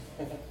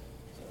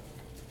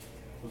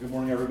Well, good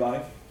morning,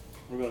 everybody.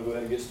 We're going to go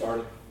ahead and get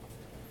started.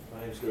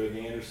 My name is Greg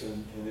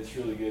Anderson, and it's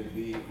really good to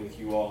be with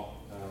you all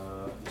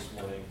this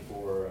morning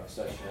for a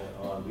session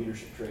on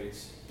leadership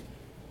traits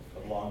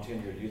of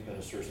long-tenured youth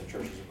ministers in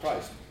churches of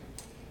Christ.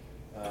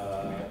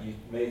 You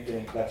may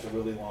think that's a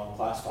really long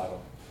class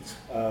title,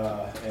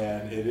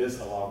 and it is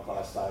a long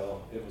class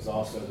title. It was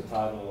also the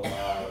title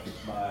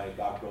of my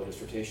doctoral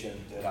dissertation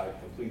that I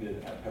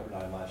completed at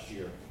Pepperdine last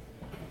year.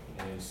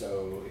 And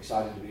so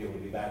excited to be able to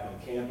be back on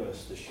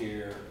campus to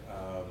share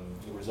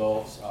the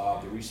results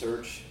of the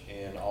research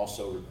and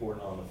also report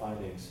on the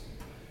findings.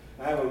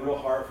 I have a real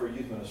heart for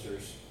youth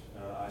ministers.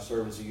 I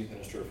served as a youth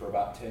minister for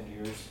about 10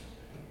 years.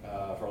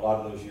 For a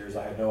lot of those years,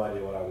 I had no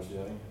idea what I was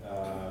doing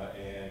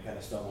and kind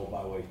of stumbled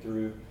my way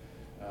through.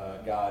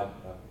 God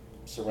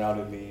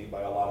surrounded me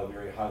by a lot of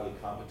very highly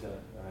competent,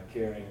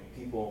 caring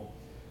people.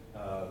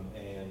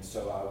 And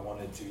so I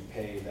wanted to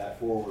pay that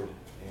forward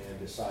and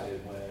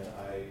decided when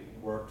I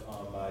worked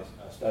on my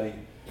study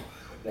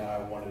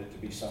that I wanted it to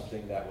be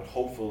something that would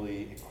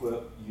hopefully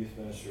equip youth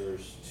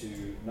ministers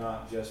to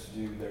not just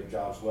do their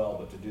jobs well,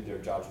 but to do their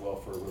jobs well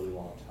for a really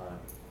long time.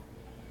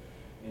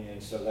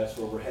 And so that's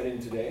where we're heading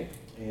today.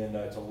 And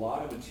it's a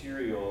lot of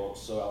material,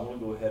 so I want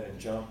to go ahead and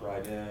jump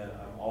right in.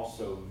 I'm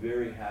also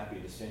very happy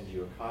to send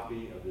you a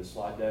copy of this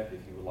slide deck if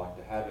you would like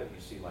to have it.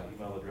 You see my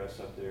email address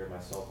up there. My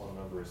cell phone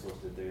number is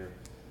listed there.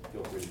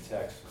 Feel free to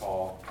text,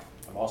 call.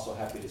 I'm also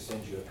happy to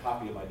send you a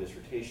copy of my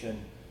dissertation,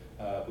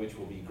 which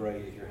will be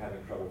great if you're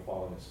having trouble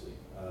falling asleep.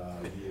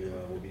 You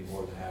will be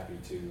more than happy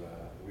to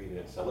read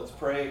it. So let's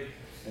pray,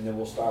 and then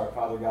we'll start.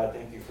 Father God,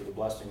 thank you for the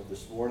blessing of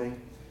this morning.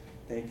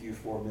 Thank you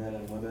for men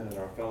and women in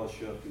our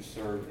fellowship who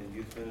serve in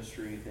youth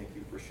ministry. Thank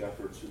you for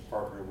shepherds who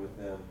partner with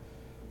them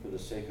for the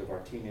sake of our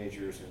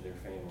teenagers and their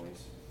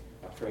families.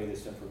 I pray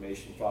this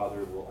information,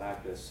 Father, will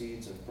act as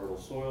seeds in fertile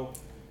soil,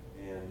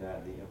 and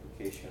that the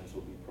implications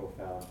will be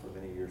profound for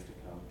many years to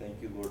come.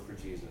 Thank you, Lord, for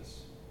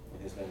Jesus.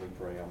 In his name we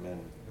pray, amen.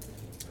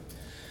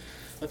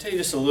 I'll tell you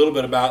just a little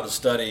bit about the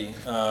study.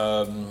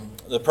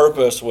 The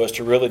purpose was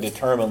to really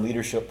determine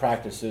leadership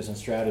practices and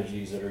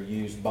strategies that are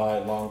used by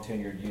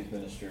long-tenured youth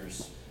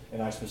ministers.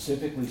 And I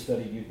specifically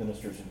studied youth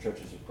ministers in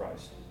churches of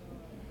Christ.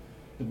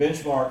 The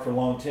benchmark for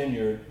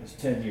long-tenured is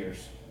 10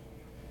 years.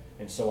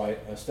 And so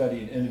I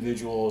studied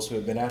individuals who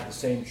have been at the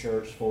same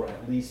church for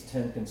at least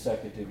 10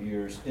 consecutive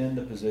years in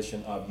the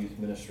position of youth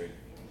ministry.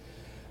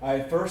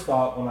 I first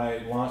thought when I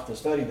launched the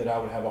study that I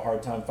would have a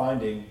hard time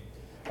finding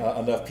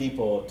enough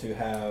people to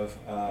have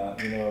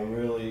a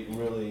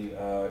really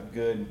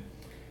good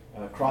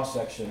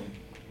cross-section.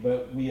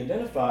 But we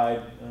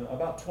identified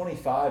about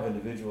 25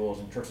 individuals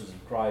in churches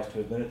of Christ who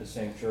have been at the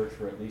same church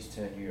for at least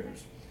 10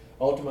 years.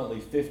 Ultimately,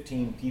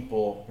 15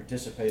 people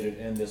participated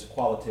in this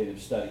qualitative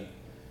study.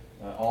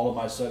 All of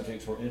my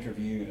subjects were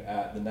interviewed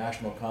at the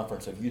National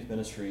Conference of Youth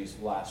Ministries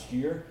last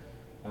year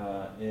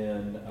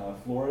in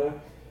Florida.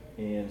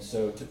 And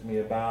so it took me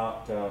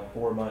about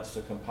 4 months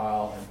to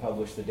compile and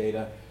publish the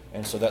data.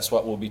 And so that's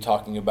what we'll be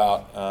talking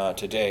about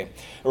today.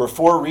 There were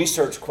 4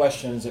 research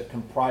questions that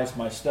comprised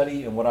my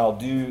study, and what I'll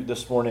do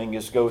this morning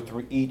is go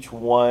through each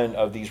one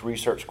of these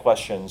research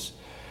questions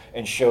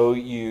and show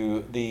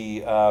you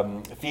the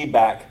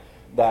feedback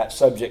that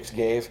subjects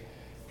gave,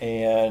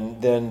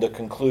 and then the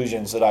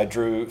conclusions that I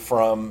drew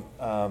from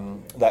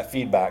that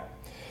feedback.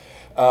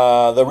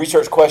 The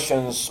research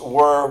questions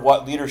were: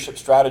 what leadership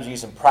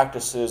strategies and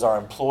practices are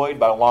employed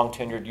by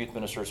long-tenured youth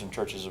ministers in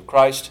churches of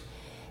Christ?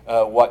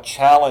 What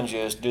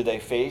challenges do they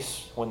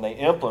face when they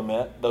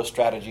implement those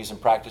strategies and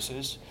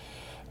practices?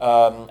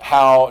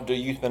 How do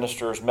youth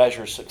ministers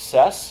measure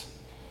success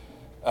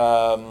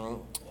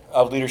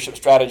of leadership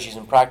strategies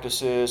and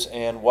practices,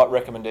 and what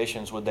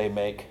recommendations would they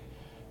make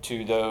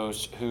to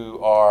those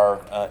who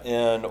are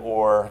in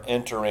or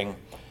entering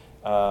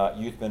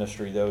youth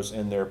ministry, those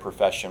in their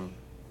profession?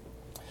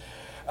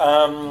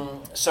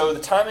 So the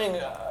timing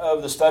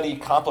of the study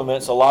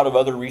complements a lot of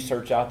other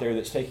research out there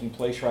that's taking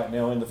place right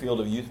now in the field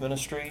of youth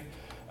ministry,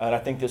 and I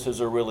think this is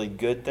a really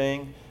good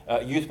thing.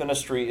 Youth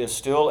ministry is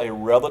still a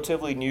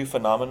relatively new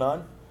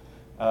phenomenon.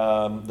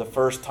 The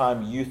first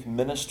time youth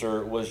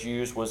minister was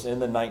used was in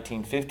the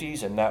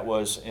 1950s, and that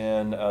was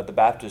in the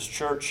Baptist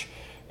Church.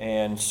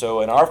 And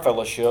so in our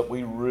fellowship,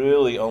 we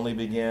really only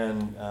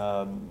began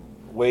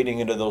wading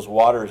into those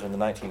waters in the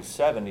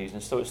 1970s,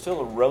 and so it's still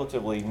a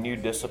relatively new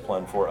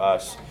discipline for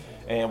us,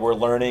 and we're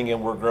learning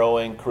and we're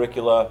growing.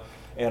 Curricula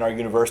in our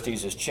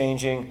universities is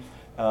changing,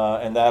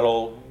 and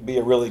that'll be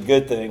a really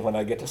good thing when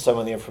I get to some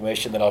of the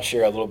information that I'll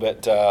share a little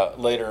bit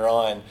later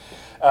on.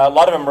 A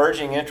lot of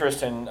emerging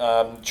interest in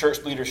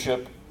church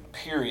leadership,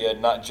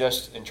 period, not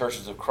just in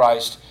churches of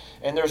Christ,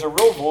 and there's a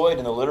real void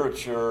in the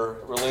literature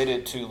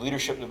related to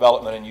leadership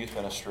development in youth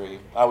ministry.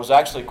 I was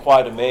actually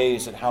quite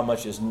amazed at how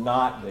much is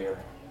not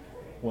there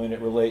when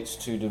it relates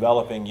to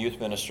developing youth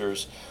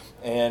ministers.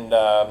 And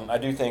I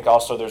do think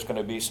also there's going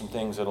to be some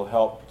things that will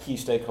help key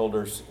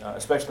stakeholders,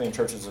 especially in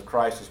churches of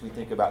Christ, as we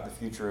think about the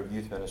future of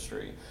youth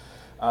ministry.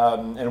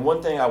 And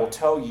one thing I will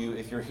tell you,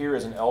 if you're here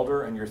as an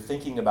elder and you're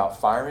thinking about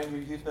firing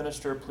your youth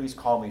minister, please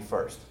call me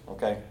first,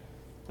 okay?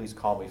 please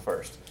call me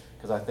first.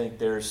 Because I think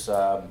there's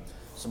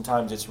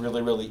sometimes it's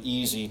really, really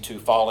easy to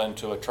fall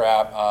into a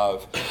trap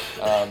of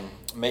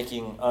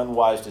making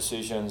unwise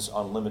decisions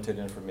on limited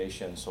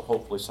information. So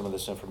hopefully some of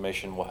this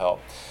information will help.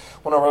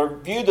 When I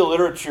reviewed the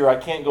literature, I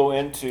can't go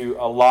into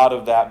a lot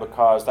of that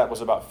because that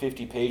was about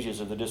 50 pages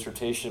of the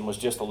dissertation was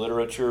just a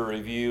literature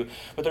review.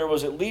 But there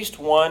was at least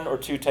one or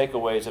two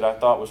takeaways that I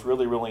thought was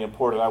really, really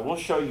important. I will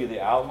show you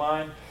the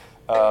outline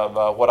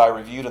of what I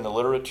reviewed in the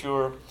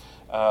literature.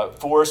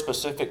 4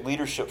 specific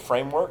leadership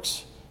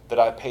frameworks that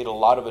I paid a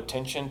lot of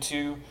attention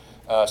to.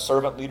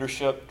 Servant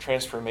leadership,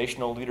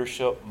 transformational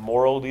leadership,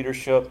 moral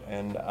leadership,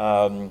 and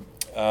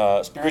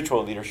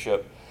spiritual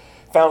leadership.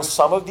 Found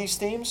some of these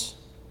themes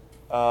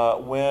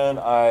when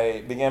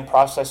I began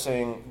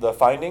processing the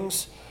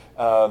findings,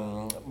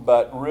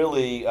 but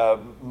really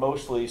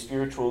mostly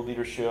spiritual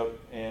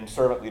leadership and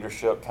servant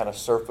leadership kind of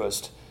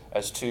surfaced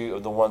as 2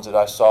 of the ones that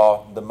I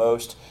saw the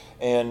most.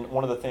 And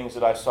one of the things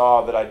that I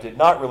saw that I did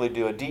not really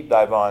do a deep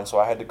dive on, so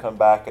I had to come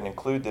back and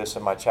include this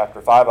in my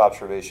Chapter 5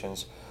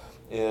 observations,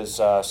 is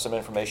some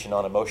information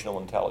on emotional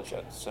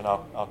intelligence. And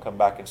I'll come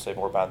back and say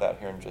more about that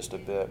here in just a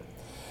bit.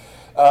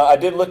 I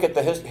did look at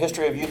the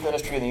history of youth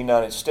ministry in the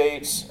United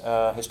States,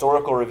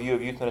 historical review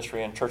of youth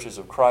ministry in Churches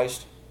of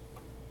Christ,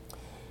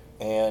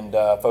 and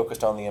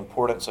focused on the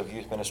importance of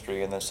youth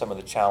ministry and then some of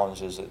the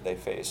challenges that they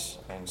face.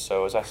 And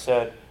so, as I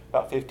said,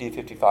 about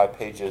 55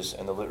 pages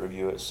in the lit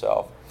review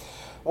itself.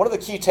 One of the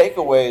key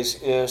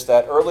takeaways is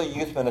that early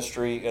youth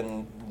ministry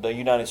in the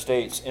United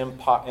States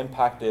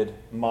impacted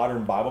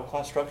modern Bible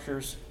class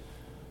structures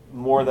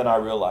more than I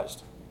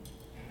realized.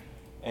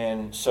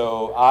 And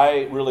so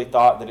I really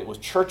thought that it was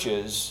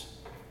churches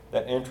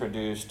that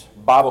introduced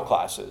Bible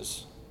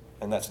classes,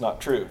 and that's not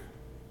true.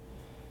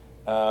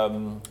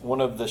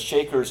 One of the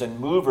shakers and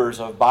movers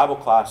of Bible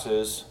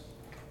classes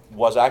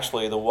was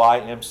actually the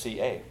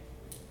YMCA,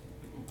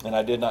 and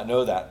I did not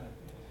know that.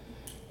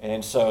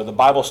 And so the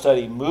Bible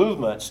study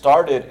movement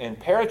started in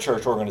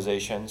parachurch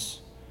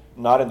organizations,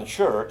 not in the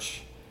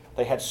church.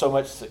 They had so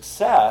much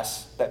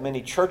success that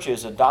many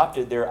churches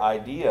adopted their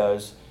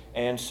ideas,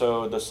 and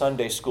so the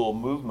Sunday school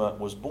movement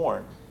was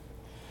born.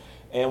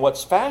 And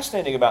what's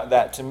fascinating about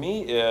that to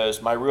me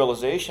is my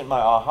realization, my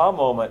aha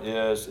moment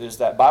is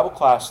that Bible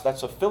class,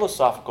 that's a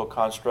philosophical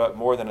construct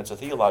more than it's a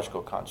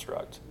theological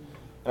construct.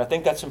 And I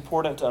think that's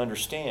important to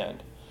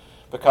understand.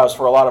 Because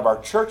for a lot of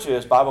our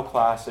churches, Bible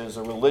class is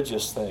a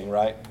religious thing,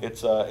 right?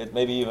 It's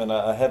maybe even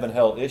a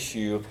heaven-hell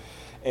issue.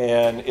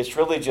 And it's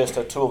really just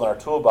a tool in our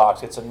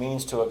toolbox. It's a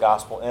means to a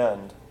gospel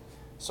end.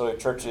 So if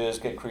churches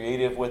get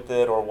creative with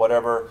it or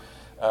whatever,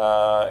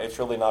 it's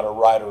really not a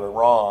right or a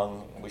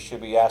wrong. We should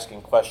be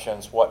asking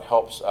questions, what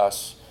helps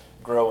us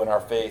grow in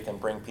our faith and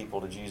bring people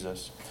to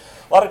Jesus?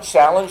 A lot of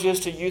challenges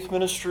to youth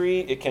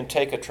ministry. It can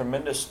take a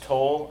tremendous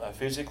toll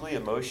physically,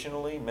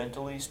 emotionally,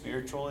 mentally,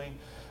 spiritually.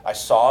 I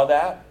saw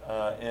that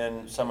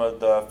in some of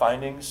the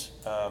findings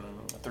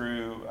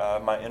through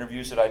my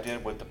interviews that I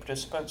did with the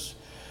participants.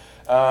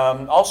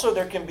 Also,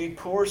 there can be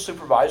poor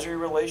supervisory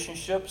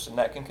relationships, and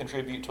that can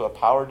contribute to a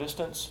power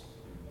distance.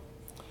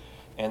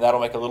 And that'll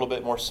make a little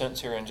bit more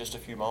sense here in just a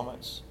few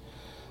moments.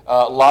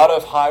 A lot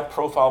of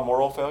high-profile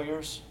moral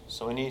failures.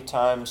 So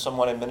anytime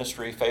someone in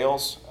ministry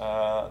fails,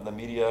 the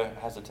media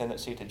has a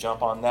tendency to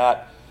jump on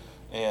that.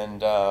 And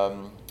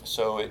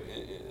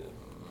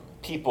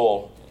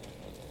people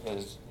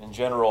in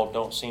general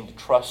don't seem to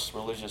trust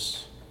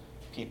religious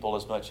people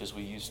as much as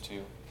we used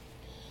to.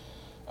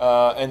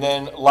 And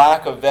then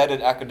lack of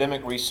vetted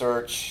academic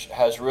research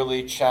has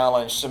really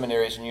challenged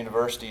seminaries and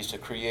universities to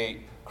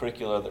create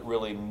curricula that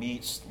really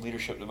meets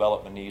leadership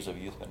development needs of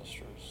youth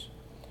ministers.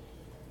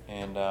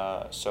 And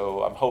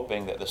so I'm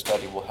hoping that the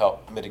study will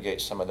help mitigate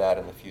some of that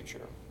in the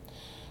future.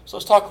 So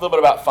let's talk a little bit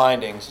about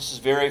findings. This is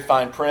very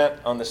fine print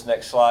on this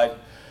next slide.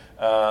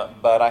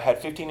 But I had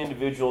 15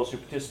 individuals who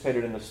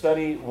participated in the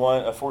study.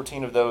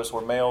 14 of those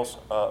were males.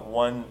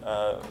 One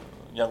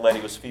young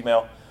lady was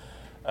female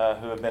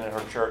who had been in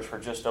her church for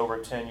just over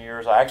 10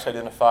 years. I actually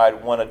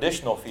identified one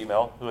additional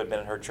female who had been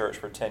in her church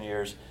for 10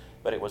 years,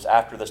 but it was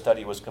after the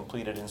study was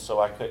completed, and so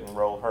I couldn't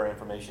roll her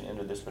information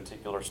into this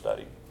particular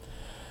study.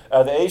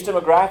 The age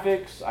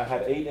demographics, I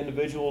had 8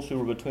 individuals who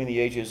were between the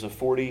ages of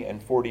 40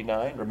 and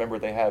 49. Remember,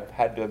 they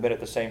had to have been at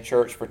the same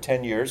church for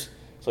 10 years.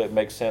 So it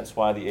makes sense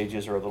why the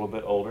ages are a little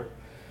bit older.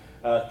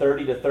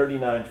 30 to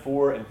 39,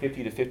 4, and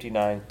 50 to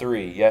 59,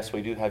 3. Yes,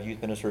 we do have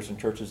youth ministers in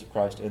Churches of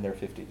Christ in their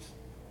 50s.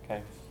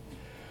 Okay.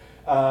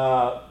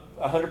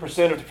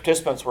 100% of the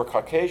participants were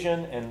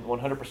Caucasian, and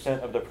 100%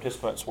 of the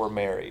participants were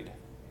married.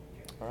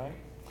 All right.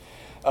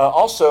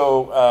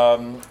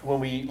 Also, when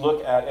we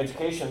look at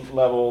education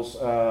levels,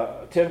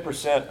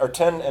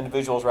 10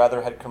 individuals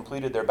rather had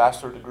completed their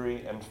bachelor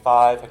degree, and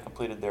 5 had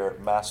completed their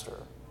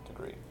master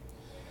degree.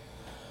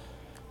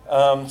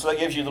 So that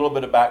gives you a little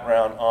bit of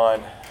background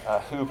on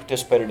who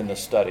participated in this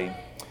study.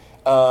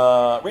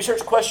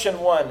 Research question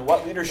 1,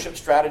 what leadership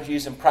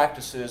strategies and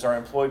practices are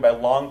employed by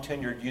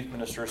long-tenured youth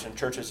ministers in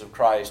Churches of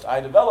Christ?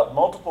 I developed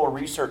multiple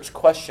research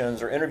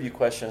questions, or interview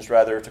questions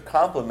rather, to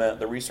complement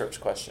the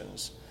research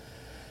questions.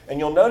 And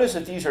you'll notice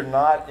that these are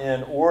not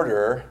in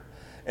order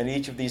in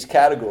each of these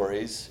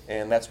categories,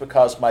 and that's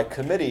because my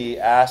committee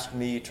asked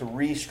me to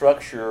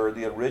restructure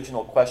the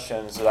original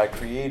questions that I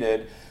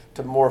created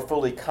to more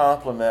fully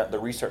complement the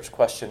research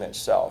question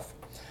itself.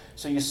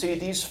 So you see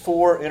these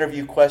 4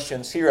 interview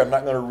questions here. I'm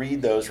not going to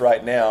read those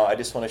right now. I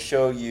just want to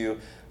show you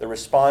the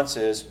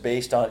responses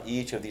based on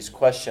each of these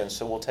questions,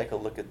 so we'll take a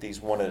look at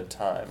these one at a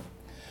time.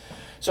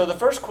 So the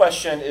first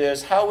question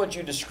is, how would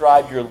you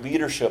describe your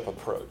leadership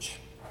approach?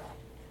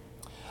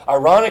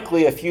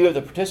 Ironically, a few of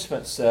the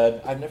participants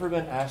said, I've never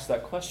been asked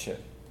that question,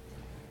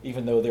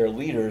 even though they're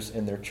leaders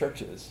in their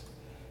churches,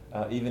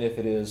 even if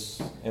it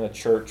is in a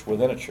church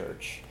within a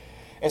church.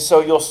 And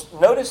so you'll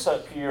notice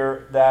up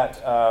here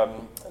that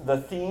the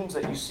themes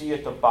that you see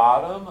at the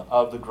bottom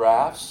of the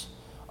graphs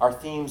are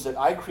themes that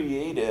I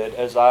created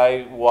as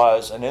I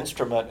was an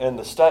instrument in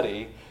the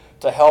study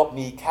to help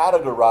me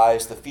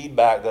categorize the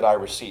feedback that I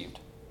received.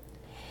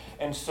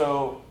 And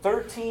so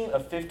 13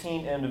 of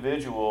 15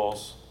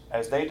 individuals,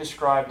 as they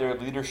described their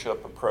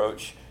leadership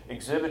approach,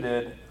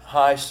 exhibited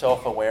high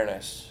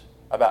self-awareness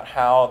about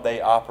how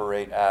they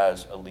operate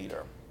as a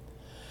leader.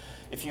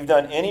 If you've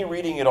done any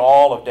reading at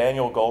all of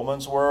Daniel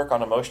Goleman's work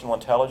on emotional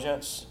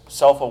intelligence,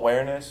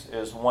 self-awareness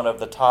is one of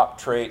the top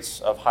traits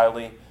of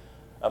highly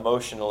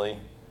emotionally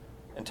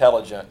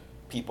intelligent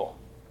people.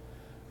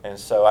 And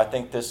so I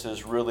think this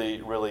is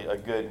really, really a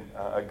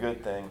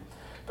good thing.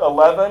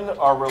 11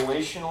 are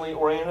relationally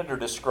oriented or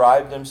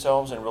describe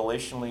themselves in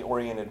relationally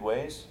oriented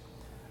ways.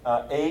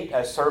 8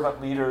 as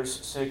servant leaders,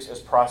 6 as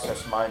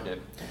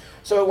process-minded.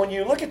 So when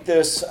you look at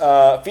this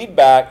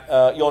feedback,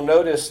 you'll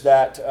notice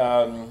that,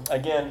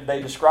 again,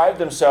 they describe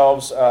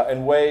themselves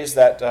in ways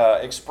that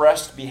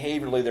expressed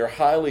behaviorally they're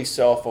highly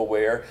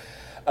self-aware.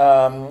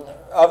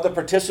 Of the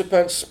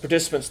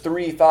participants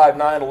 3, 5,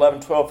 9,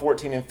 11, 12,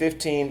 14, and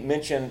 15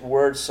 mention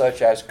words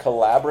such as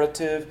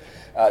collaborative,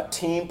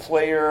 team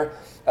player,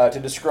 to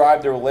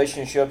describe the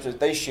relationships that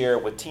they share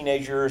with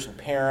teenagers and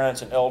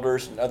parents and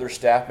elders and other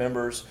staff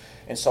members.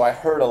 And so I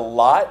heard a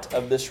lot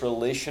of this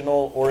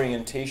relational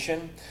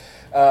orientation.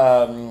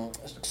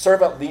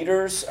 Servant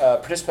leaders,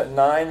 participant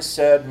 9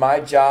 said, my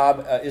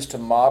job is to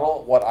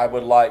model what I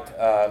would like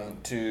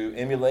to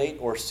emulate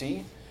or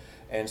see.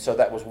 And so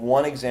that was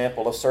one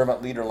example of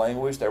servant leader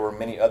language. There were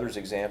many others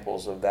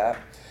examples of that.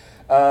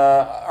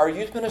 Our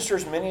youth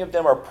ministers, many of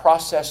them are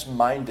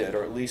process-minded,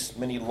 or at least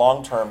many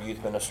long-term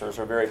youth ministers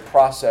are very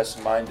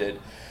process-minded.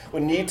 We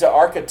need to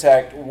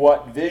architect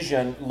what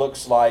vision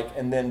looks like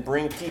and then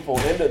bring people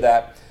into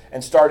that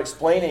and start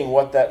explaining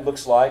what that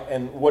looks like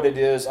and what it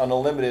is on a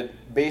limited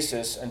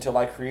basis until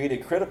I create a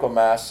critical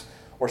mass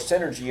or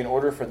synergy in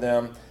order for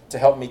them to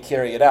help me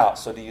carry it out.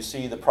 So do you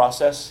see the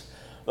process,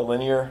 the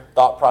linear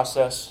thought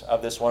process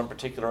of this one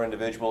particular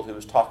individual who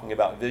was talking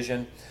about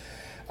vision?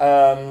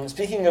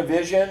 Speaking of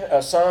vision,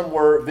 some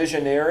were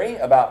visionary.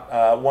 About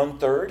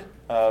 1/3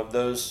 of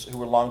those who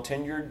were long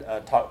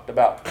tenured talked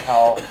about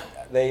how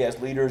they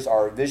as leaders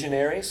are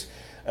visionaries.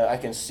 I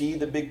can see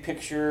the big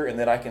picture, and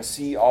then I can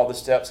see all the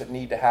steps that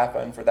need to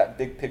happen for that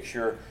big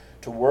picture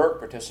to work,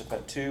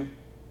 participant 2.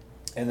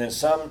 And then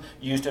some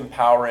used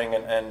empowering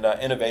and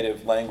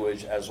innovative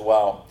language as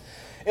well.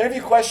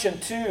 Interview question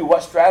 2,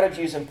 what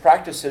strategies and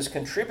practices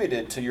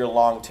contributed to your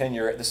long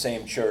tenure at the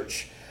same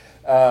church?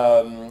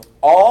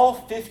 All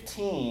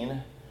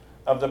 15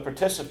 of the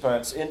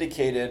participants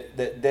indicated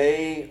that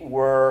they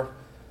were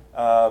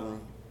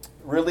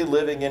really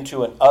living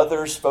into an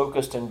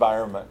others-focused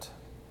environment.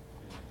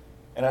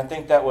 And I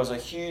think that was a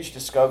huge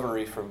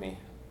discovery for me,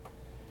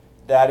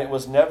 that it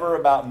was never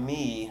about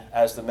me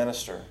as the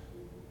minister.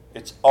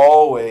 It's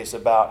always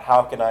about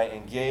how can I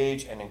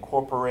engage and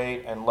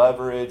incorporate and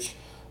leverage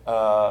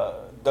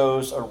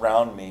those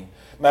around me.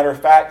 Matter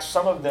of fact,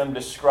 some of them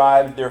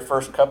described their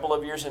first couple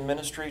of years in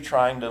ministry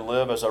trying to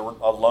live as a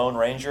lone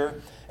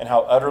ranger and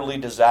how utterly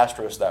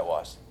disastrous that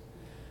was.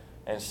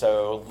 And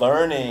so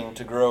learning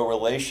to grow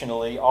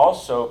relationally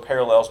also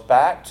parallels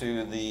back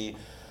to the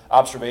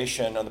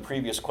observation on the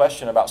previous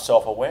question about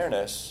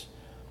self-awareness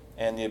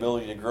and the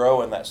ability to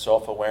grow in that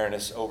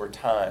self-awareness over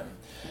time.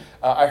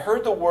 I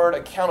heard the word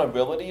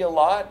accountability a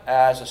lot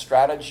as a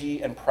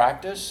strategy and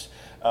practice.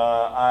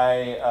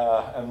 I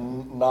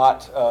am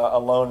not a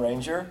lone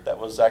ranger. That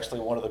was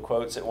actually one of the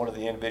quotes that one of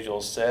the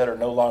individuals said, or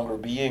no longer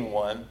being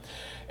one.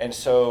 And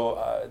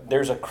so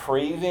there's a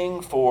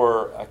craving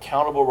for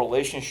accountable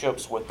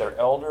relationships with their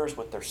elders,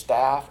 with their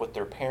staff, with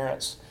their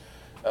parents,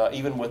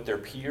 even with their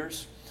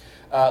peers.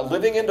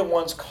 Living into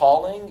one's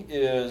calling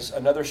is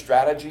another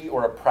strategy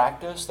or a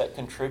practice that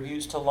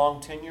contributes to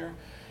long tenure.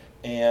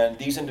 And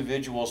these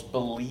individuals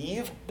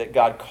believe that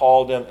God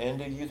called them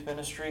into youth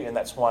ministry, and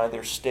that's why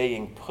they're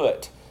staying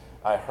put.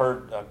 I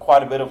heard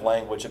quite a bit of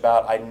language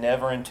about I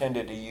never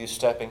intended to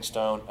use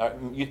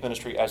youth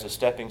ministry as a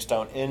stepping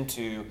stone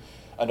into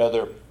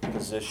another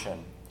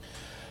position.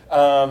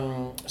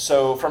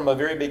 So from the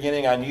very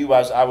beginning, I knew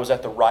I was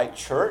at the right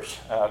church,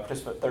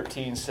 participant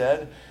 13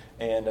 said.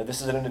 And this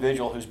is an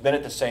individual who's been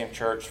at the same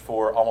church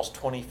for almost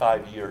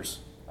 25 years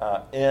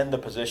in the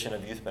position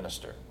of youth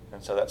minister.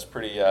 And so that's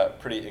pretty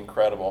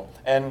incredible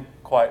and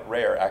quite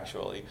rare,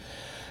 actually.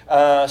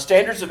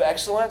 Standards of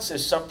excellence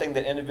is something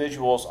that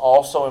individuals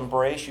also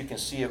embrace. You can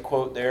see a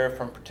quote there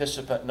from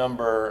participant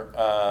number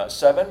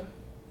 7.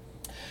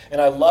 And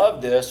I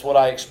love this. What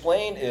I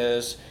explained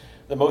is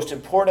the most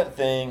important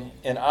thing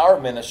in our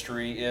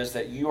ministry is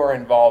that you are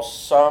involved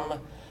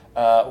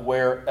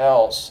somewhere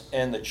else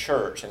in the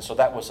church. And so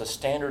that was a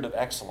standard of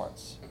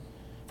excellence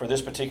for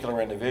this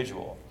particular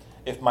individual.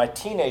 If my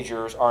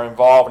teenagers are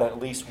involved in at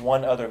least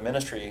one other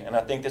ministry, and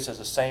I think this is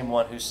the same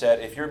one who said,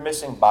 if you're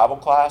missing Bible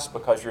class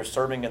because you're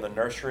serving in the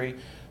nursery,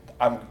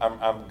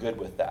 I'm good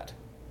with that.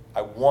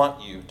 I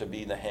want you to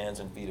be in the hands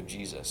and feet of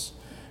Jesus.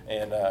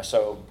 And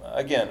so,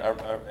 again,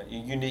 a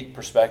unique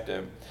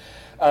perspective.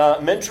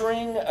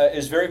 Mentoring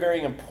is very,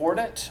 very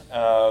important,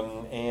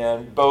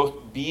 and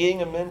both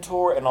being a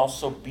mentor and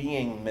also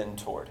being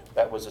mentored.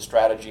 That was a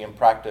strategy and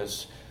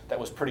practice that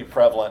was pretty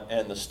prevalent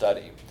in the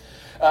study.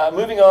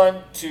 Moving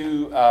on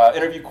to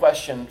interview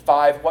question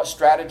 5, what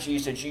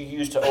strategies did you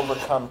use to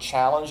overcome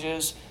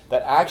challenges?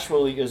 That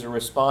actually is a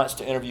response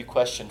to interview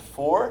question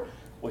 4,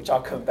 which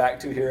I'll come back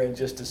to here in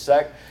just a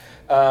sec.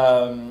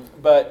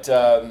 But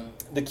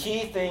the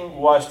key thing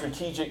was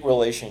strategic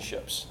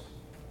relationships.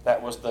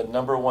 That was the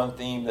number one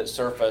theme that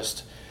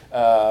surfaced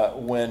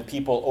when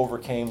people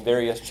overcame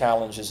various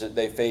challenges that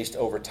they faced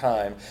over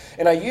time.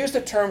 And I use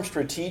the term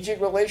strategic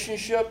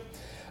relationship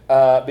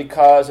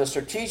because a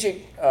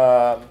strategic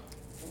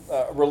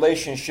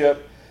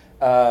relationship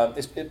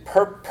is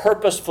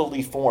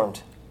purposefully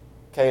formed,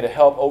 to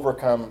help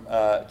overcome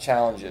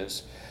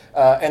challenges.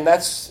 And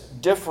that's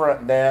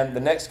different than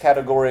the next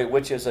category,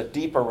 which is a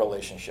deeper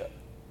relationship.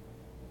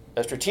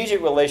 A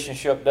strategic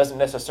relationship doesn't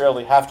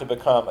necessarily have to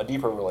become a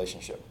deeper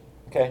relationship,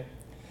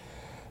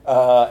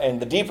 and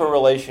the deeper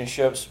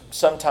relationships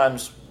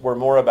sometimes were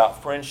more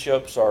about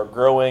friendships or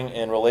growing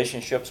in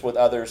relationships with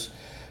others,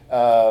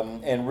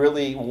 and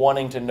really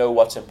wanting to know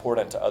what's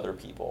important to other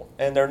people.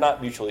 And they're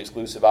not mutually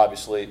exclusive,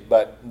 obviously,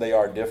 but they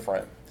are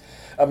different.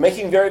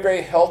 Making very,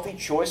 very healthy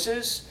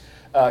choices.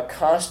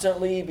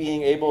 Constantly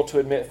being able to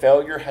admit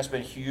failure has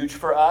been huge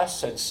for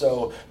us, and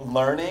so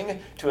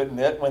learning to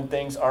admit when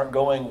things aren't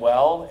going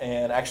well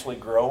and actually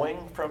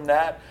growing from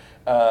that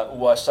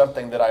was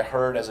something that I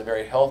heard as a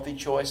very healthy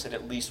choice that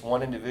at least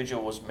one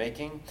individual was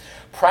making.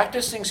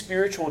 Practicing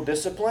spiritual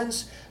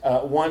disciplines.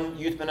 One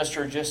youth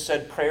minister just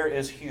said prayer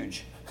is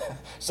huge.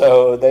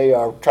 So they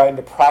are trying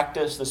to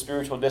practice the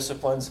spiritual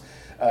disciplines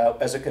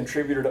as a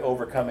contributor to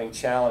overcoming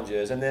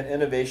challenges. And then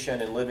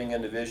innovation and living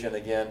in division,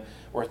 again,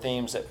 were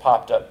themes that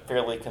popped up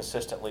fairly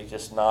consistently,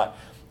 just not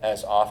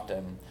as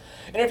often.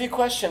 Interview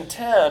question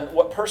 10,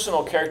 what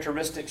personal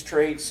characteristics,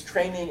 traits,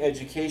 training,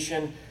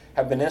 education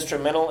have been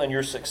instrumental in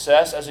your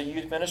success as a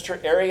youth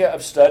minister? Area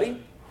of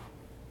study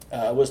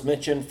was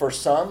mentioned for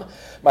some.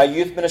 My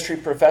youth ministry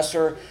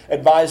professor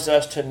advised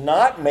us to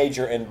not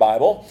major in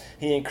Bible.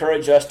 He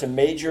encouraged us to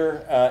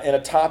major in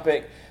a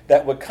topic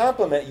that would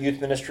complement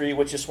youth ministry,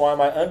 which is why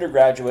my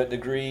undergraduate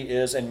degree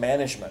is in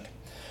management.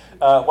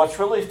 What's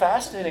really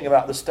fascinating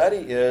about the study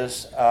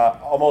is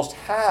almost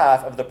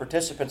half of the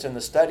participants in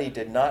the study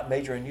did not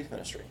major in youth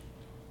ministry.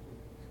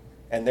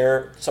 And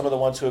they're some of the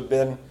ones who have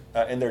been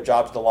in their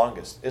jobs the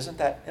longest. Isn't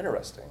that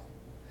interesting?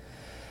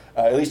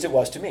 At least it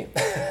was to me.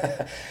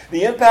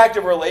 The impact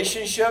of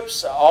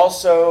relationships,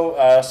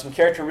 also some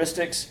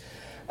characteristics.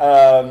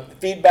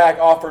 Feedback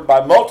offered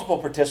by multiple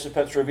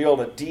participants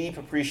revealed a deep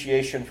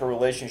appreciation for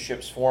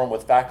relationships formed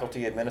with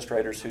faculty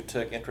administrators who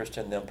took interest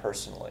in them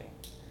personally.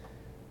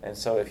 And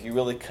so if you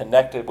really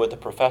connected with a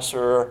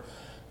professor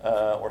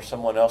or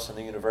someone else in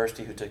the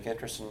university who took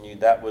interest in you,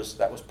 that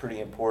was pretty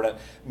important.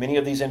 Many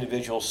of these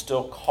individuals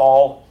still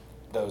call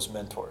those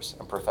mentors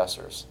and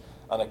professors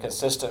on a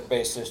consistent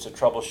basis to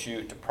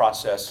troubleshoot, to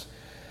process,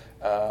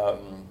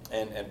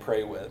 and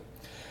pray with.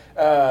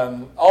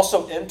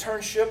 Also,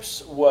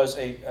 internships was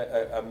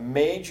a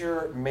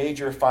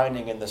major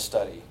finding in the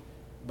study,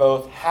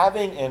 both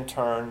having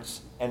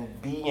interns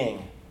and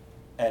being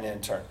an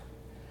intern.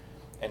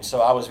 And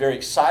so I was very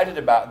excited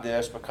about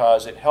this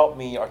because it helped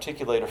me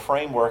articulate a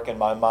framework in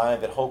my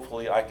mind that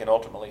hopefully I can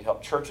ultimately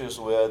help churches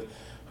with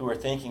who are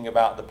thinking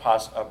about the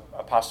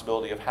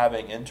possibility of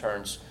having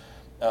interns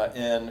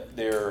in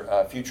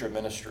their future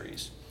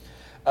ministries.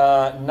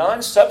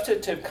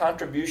 Non-substantive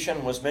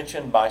contribution was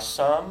mentioned by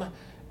some.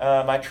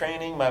 My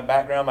training, my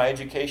background, my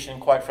education,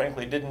 quite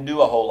frankly, didn't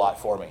do a whole lot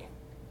for me.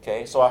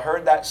 So I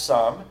heard that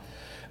some.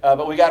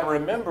 But we got to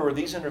remember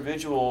these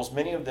individuals,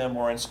 many of them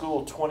were in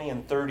school 20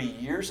 and 30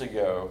 years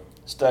ago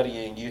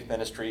studying youth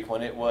ministry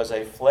when it was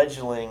a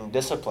fledgling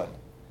discipline.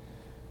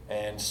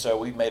 And so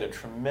we've made a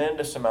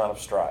tremendous amount of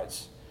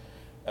strides.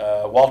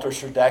 Walter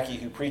Serdacki,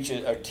 who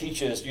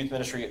teaches youth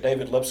ministry at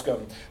David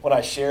Lipscomb, when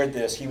I shared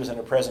this, he was in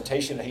a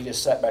presentation and he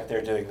just sat back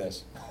there doing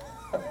this.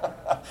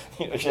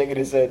 Shaking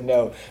his head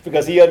no,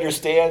 because he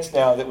understands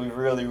now that we've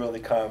really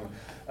come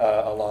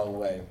a long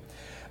way.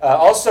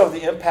 Also,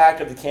 the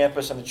impact of the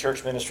campus and the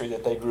church ministry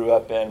that they grew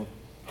up in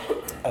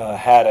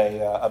had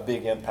a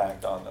big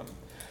impact on them.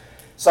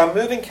 So I'm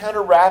moving kind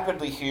of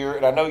rapidly here,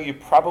 and I know you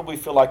probably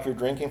feel like you're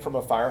drinking from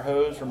a fire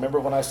hose. Remember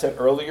when I said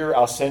earlier,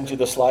 I'll send you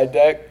the slide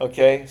deck,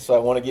 okay? So I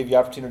want to give you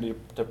opportunity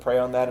to pray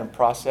on that and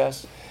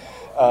process.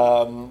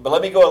 But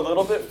let me go a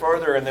little bit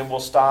further, and then we'll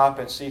stop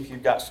and see if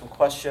you've got some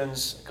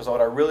questions, because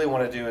what I really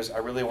want to do is I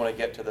really want to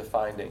get to the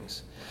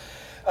findings.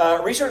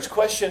 Research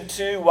question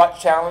 2, what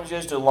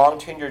challenges do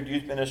long-tenured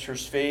youth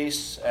ministers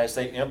face as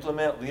they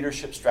implement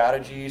leadership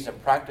strategies and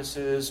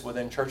practices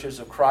within churches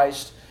of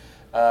Christ?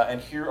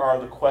 And here are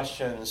the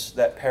questions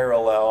that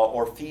parallel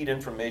or feed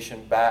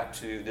information back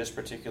to this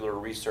particular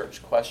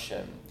research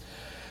question.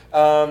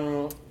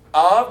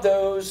 Of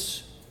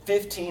those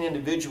 15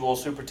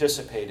 individuals who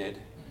participated,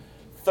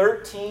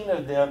 13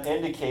 of them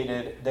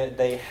indicated that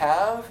they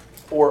have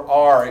or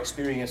are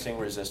experiencing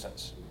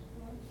resistance.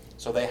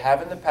 So they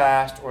have in the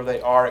past or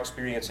they are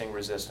experiencing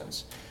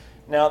resistance.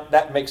 Now,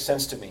 that makes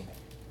sense to me.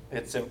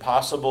 It's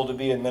impossible to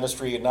be in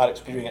ministry and not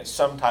experience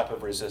some type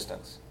of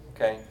resistance,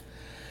 okay?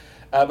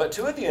 But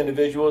 2 of the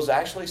individuals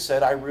actually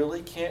said, I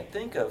really can't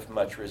think of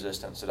much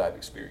resistance that I've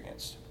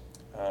experienced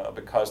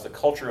because the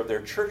culture of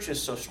their church is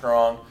so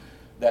strong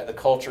that the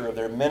culture of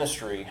their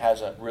ministry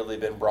hasn't really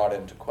been brought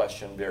into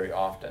question very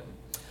often.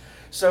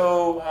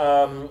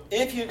 So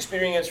if you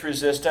experience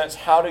resistance,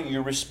 how do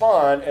you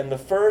respond? And the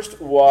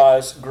first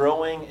was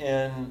growing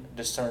in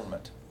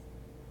discernment,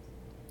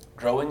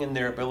 growing in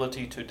their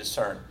ability to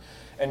discern,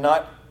 and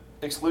not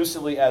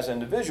exclusively as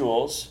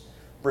individuals,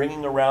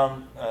 bringing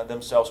around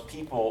themselves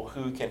people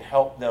who can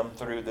help them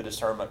through the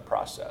discernment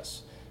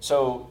process.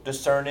 So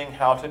discerning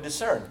how to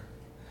discern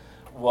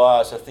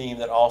was a theme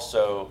that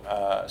also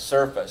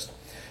surfaced.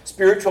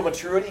 Spiritual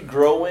maturity,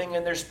 growing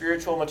in their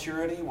spiritual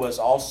maturity, was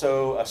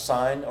also a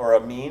sign or a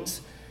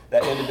means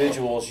that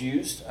individuals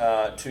used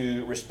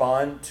to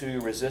respond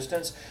to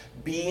resistance.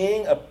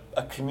 Being a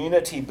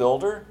community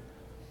builder,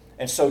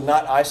 and so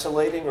not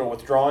isolating or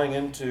withdrawing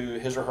into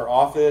his or her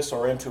office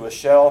or into a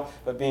shell,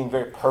 but being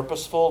very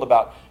purposeful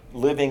about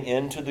living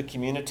into the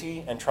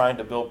community and trying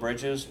to build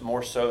bridges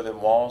more so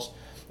than walls.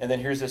 And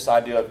then here's this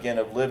idea, again,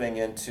 of living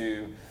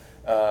into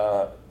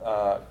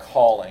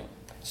calling.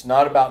 It's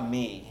not about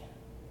me.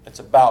 It's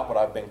about what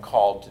I've been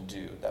called to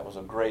do. That was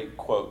a great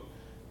quote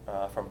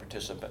from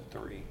participant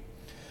 3.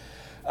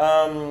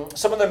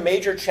 Some of the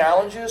major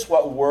challenges,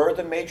 what were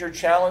the major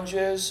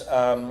challenges?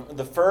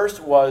 The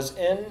first was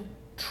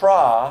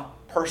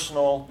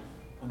intrapersonal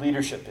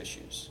leadership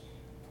issues.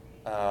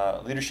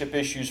 Leadership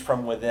issues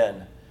from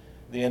within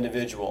the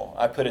individual.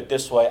 I put it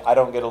this way, I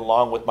don't get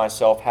along with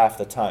myself half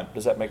the time.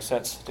 Does that make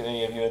sense to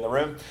any of you in the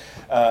room?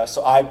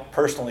 So I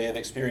personally have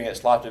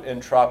experienced lots of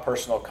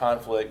intrapersonal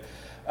conflict.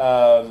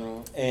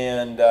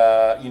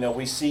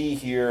 We see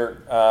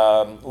here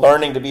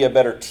learning to be a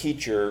better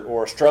teacher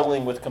or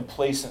struggling with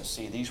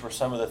complacency. These were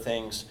some of the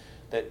things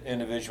that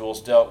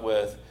individuals dealt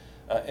with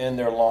in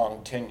their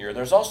long tenure.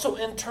 There's also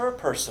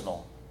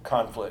interpersonal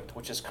conflict,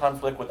 which is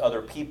conflict with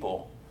other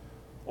people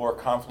or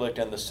conflict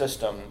in the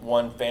system,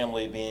 one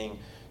family being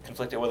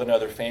conflicted with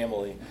another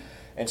family.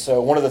 And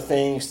so one of the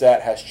things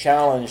that has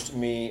challenged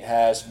me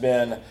has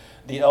been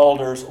the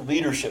elders'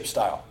 leadership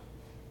style.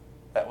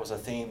 That was a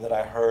theme that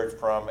I heard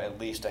from at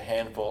least a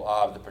handful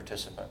of the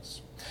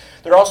participants.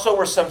 There also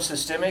were some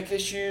systemic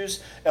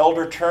issues,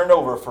 elder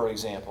turnover, for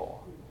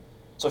example.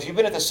 So if you've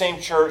been at the same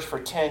church for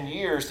 10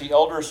 years, the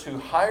elders who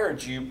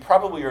hired you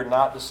probably are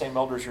not the same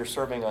elders you're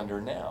serving under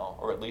now,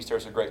 or at least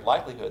there's a great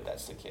likelihood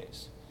that's the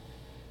case.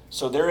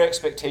 So their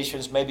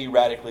expectations may be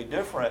radically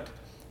different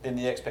than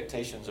the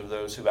expectations of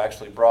those who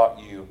actually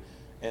brought you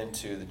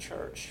into the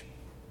church.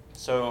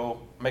 So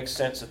it makes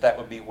sense that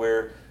would be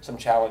where some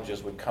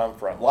challenges would come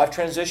from. Life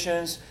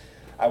transitions.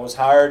 I was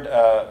hired,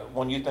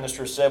 one youth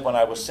minister said, when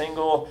I was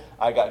single,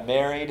 I got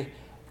married,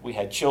 we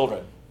had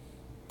children.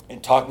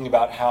 And talking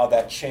about how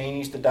that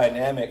changed the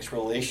dynamics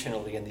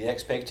relationally and the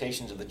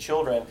expectations of the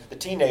children, the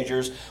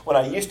teenagers, when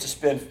I used to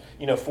spend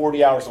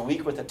 40 hours a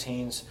week with the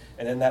teens,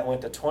 and then that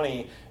went to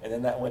 20, and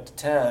then that went to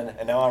 10,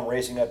 and now I'm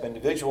raising up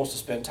individuals to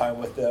spend time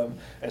with them,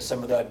 and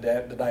some of the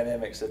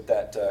dynamics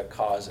that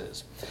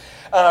causes.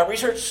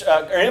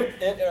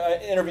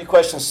 Interview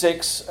question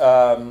 6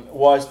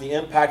 was the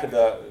impact of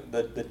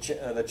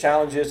the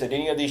challenges. Did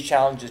any of these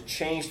challenges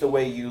change the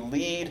way you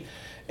lead?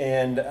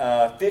 And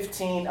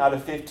 15 out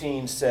of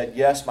 15 said,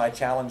 yes, my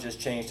challenges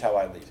changed how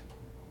I lead.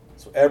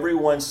 So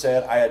everyone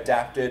said I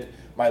adapted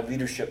my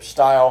leadership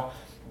style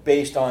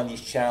based on these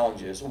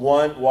challenges.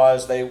 One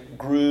was they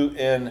grew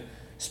in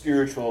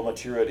spiritual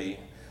maturity.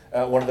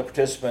 One of the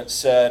participants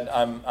said,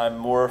 I'm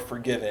more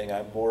forgiving,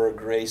 I'm more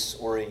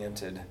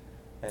grace-oriented.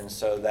 And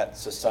so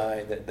that's a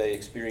sign that they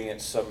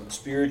experienced some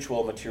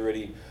spiritual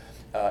maturity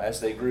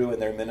as they grew in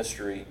their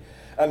ministry.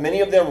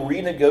 Many of them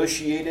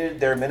renegotiated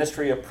their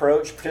ministry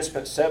approach.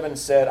 Participant 7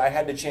 said, I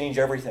had to change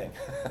everything.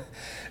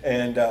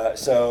 And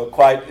so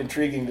quite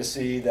intriguing to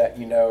see that,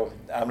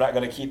 I'm not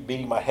going to keep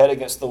beating my head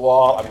against the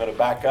wall. I'm going to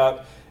back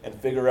up and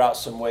figure out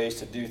some ways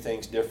to do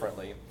things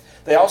differently.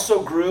 They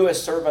also grew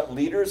as servant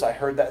leaders. I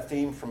heard that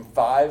theme from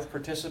 5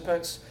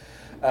 participants.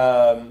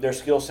 Their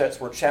skill sets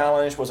were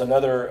challenged was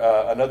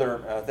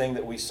another thing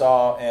that we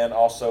saw, and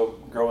also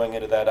growing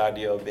into that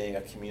idea of being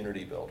a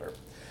community builder.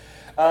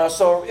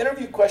 So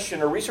interview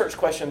question, or research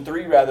question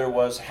 3 rather,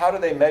 was how do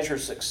they measure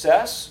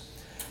success?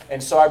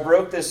 And so I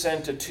broke this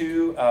into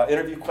 2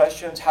 interview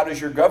questions. How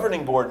does your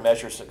governing board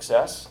measure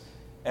success?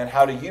 And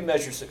how do you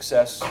measure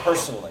success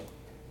personally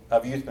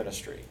of youth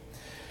ministry?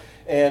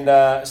 And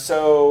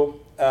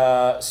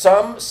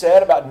some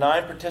said, about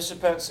 9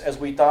 participants, as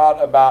we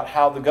thought about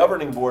how the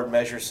governing board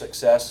measures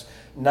success,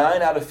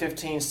 9 out of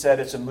 15 said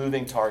it's a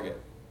moving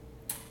target.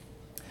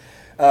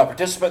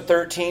 Participant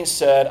 13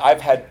 said,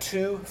 I've had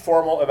 2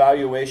 formal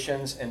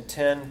evaluations in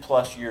 10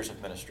 plus years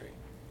of ministry.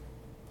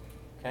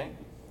 Okay?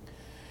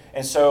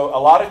 And so a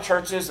lot of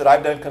churches that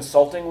I've done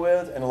consulting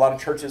with, and a lot of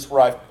churches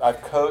where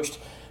I've coached,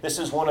 this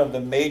is one of the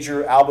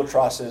major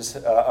albatrosses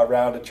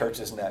around a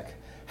church's neck.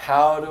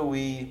 How do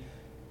we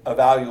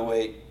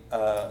evaluate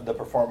the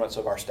performance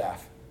of our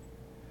staff?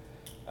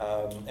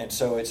 And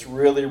so it's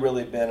really,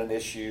 really been an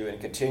issue and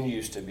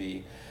continues to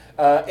be.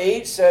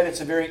 8 said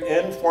it's a very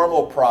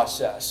informal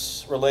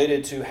process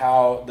related to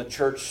how the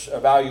church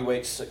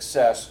evaluates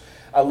success.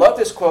 I love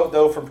this quote,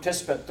 though, from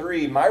participant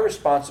 3. My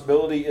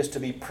responsibility is to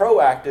be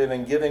proactive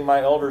in giving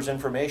my elders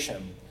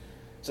information.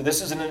 So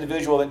this is an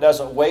individual that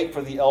doesn't wait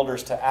for the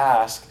elders to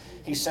ask.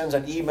 He sends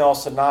an email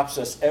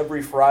synopsis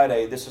every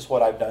Friday. This is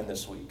what I've done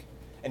this week.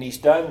 And he's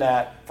done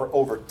that for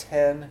over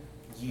 10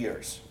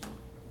 years.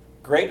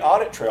 Great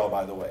audit trail,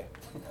 by the way.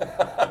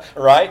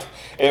 Right?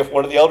 If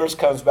one of the elders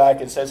comes back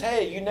and says,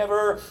 hey, you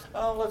never,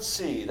 let's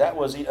see, that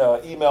was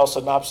email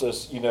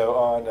synopsis,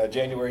 on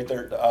January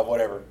 3rd,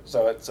 whatever.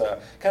 So it's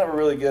kind of a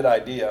really good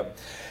idea.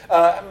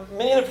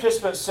 Many of the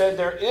participants said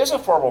there is a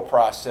formal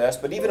process,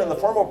 but even in the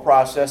formal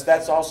process,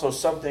 that's also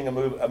something, a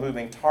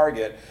moving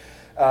target.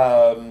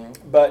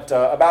 But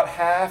about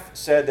half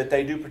said that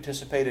they do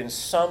participate in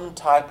some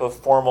type of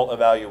formal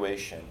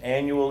evaluation.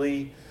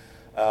 Annually,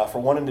 for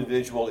one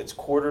individual, it's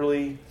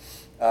quarterly.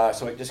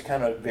 So it just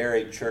kind of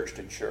varied church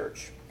to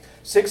church.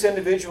 6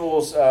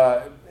 individuals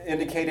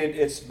indicated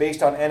it's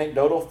based on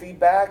anecdotal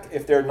feedback.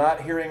 If they're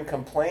not hearing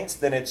complaints,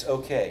 then it's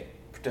okay.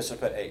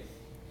 Participant 8.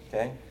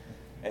 Okay?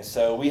 And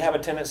so we have a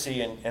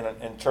tendency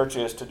in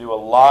churches to do a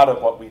lot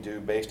of what we do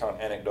based on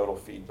anecdotal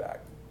feedback.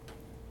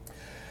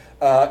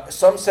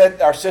 Some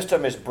said our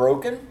system is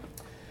broken.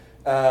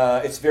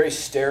 It's very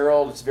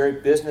sterile. It's a very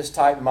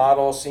business-type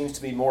model. Seems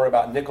to be more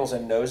about nickels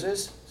and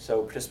noses.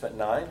 So participant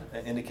 9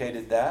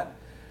 indicated that.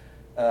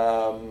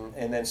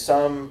 And then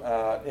some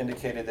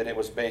indicated that it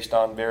was based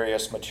on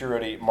various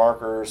maturity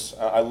markers.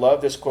 I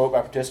love this quote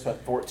by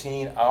participant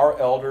 14. Our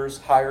elders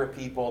hire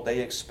people they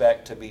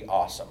expect to be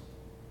awesome.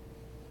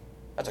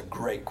 That's a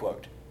great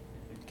quote.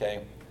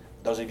 Okay?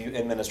 Those of you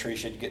in ministry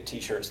should get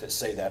t-shirts that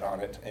say that on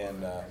it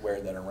and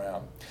wear that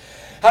around.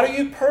 How do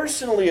you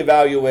personally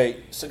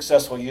evaluate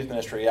successful youth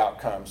ministry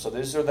outcomes? So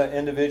these are the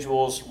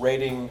individuals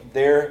rating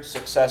their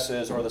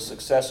successes or the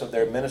success of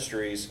their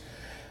ministries.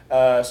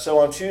 So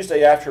on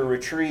Tuesday after a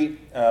retreat,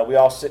 we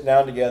all sit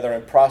down together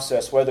and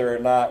process whether or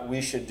not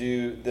we should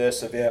do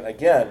this event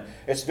again.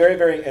 It's very,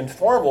 very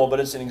informal, but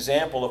it's an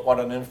example of what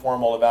an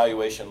informal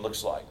evaluation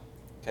looks like.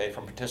 Okay,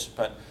 from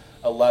participant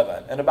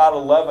 11. And about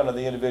 11 of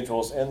the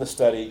individuals in the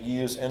study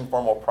use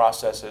informal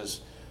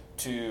processes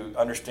to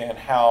understand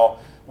how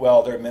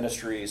well their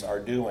ministries are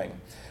doing.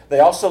 They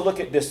also look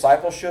at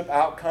discipleship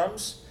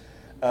outcomes.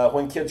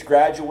 When kids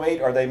graduate,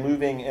 are they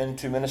moving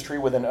into ministry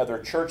within other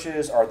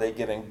churches? Are they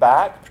giving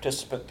back?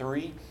 Participant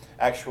 3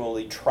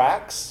 actually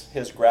tracks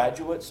his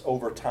graduates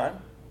over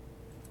time.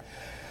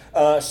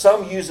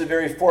 Some use a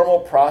very formal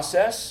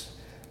process.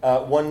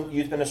 One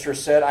youth minister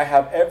said, I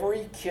have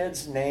every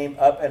kid's name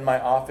up in my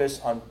office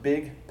on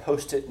big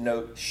Post-it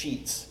note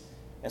sheets.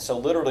 And so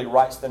literally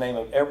writes the name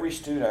of every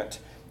student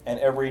and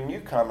every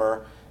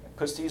newcomer,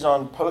 puts these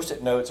on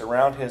Post-it notes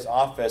around his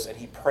office, and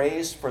he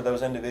prays for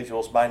those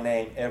individuals by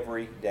name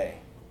every day.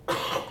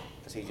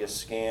 Because he just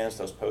scans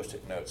those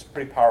Post-it notes.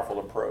 Pretty powerful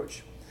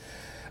approach.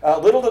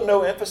 Little to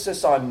no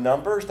emphasis on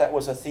numbers. That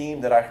was a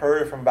theme that I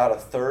heard from about a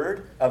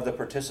third of the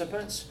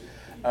participants.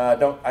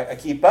 I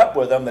keep up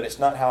with them, but it's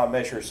not how I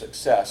measure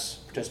success,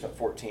 participant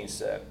 14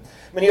 said.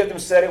 Many of them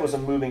said it was a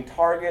moving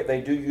target.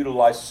 They do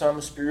utilize some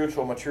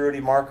spiritual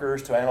maturity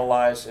markers to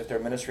analyze if their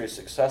ministry is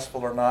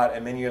successful or not,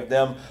 and many of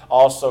them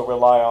also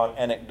rely on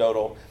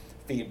anecdotal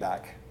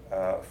feedback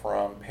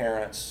from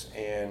parents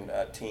and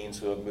teens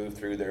who have moved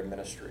through their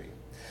ministry.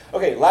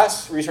 Okay,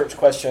 last research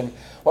question.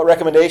 What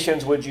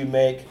recommendations would you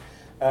make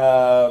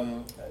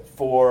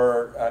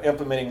for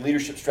implementing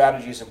leadership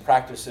strategies and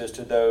practices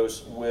to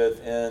those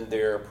within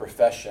their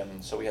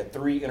profession? So we had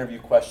 3 interview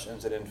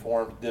questions that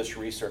informed this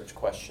research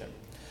question.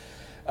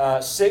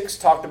 6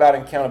 talked about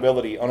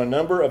accountability. On a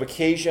number of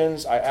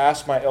occasions, I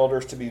asked my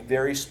elders to be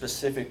very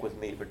specific with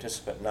me,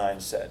 participant 9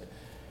 said.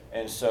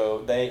 And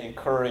so they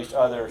encouraged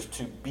others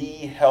to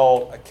be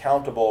held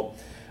accountable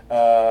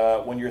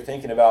when you're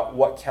thinking about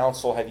what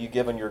counsel have you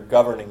given your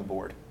governing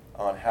board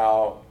on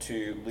how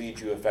to lead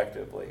you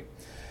effectively.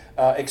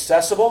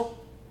 Accessible.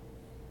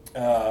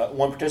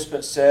 One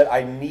participant said,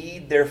 I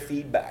need their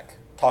feedback,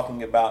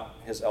 talking about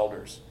his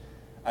elders.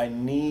 I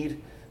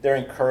need their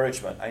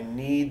encouragement. I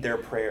need their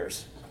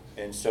prayers.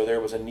 And so there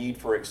was a need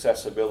for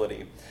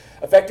accessibility.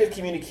 Effective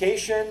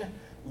communication,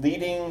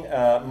 leading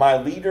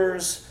my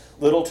leaders,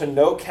 little to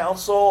no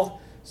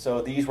counsel.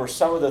 So these were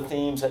some of the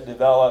themes that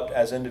developed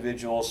as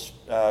individuals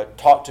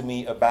talked to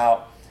me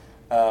about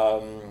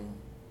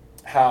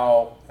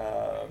how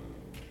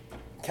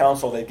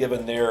counsel they'd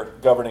given their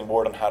governing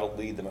board on how to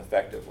lead them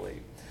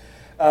effectively.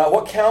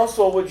 What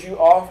counsel would you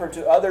offer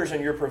to others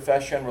in your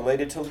profession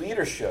related to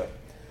leadership?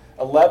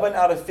 11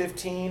 out of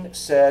 15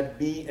 said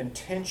be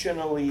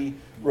intentionally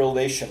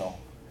relational.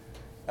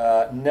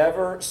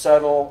 Never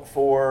settle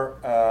for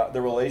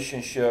the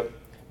relationship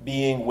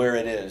being where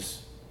it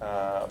is,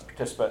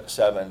 participant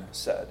 7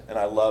 said. And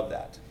I love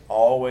that.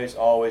 Always,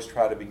 always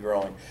try to be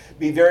growing.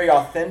 Be very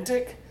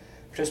authentic.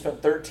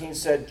 Participant 13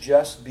 said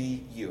just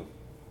be you.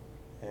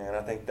 And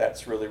I think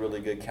that's really, really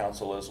good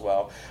counsel as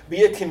well.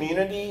 Be a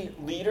community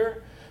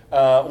leader.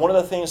 One of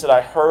the things that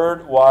I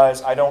heard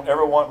was I don't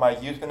ever want my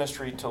youth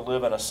ministry to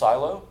live in a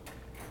silo.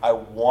 I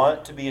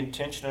want to be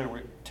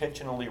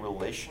intentionally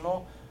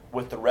relational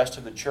with the rest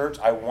of the church.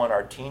 I want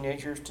our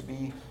teenagers to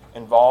be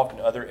involved in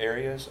other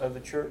areas of the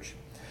church.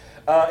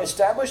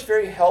 Establish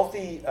very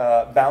healthy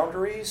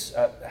boundaries.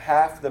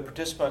 Half the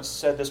participants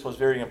said this was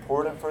very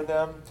important for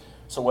them.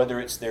 So whether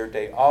it's their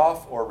day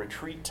off or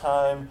retreat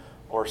time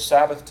or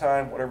Sabbath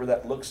time, whatever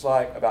that looks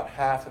like, about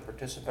half the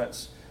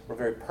participants were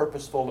very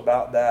purposeful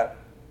about that.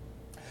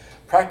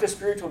 Practice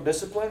spiritual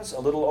disciplines, a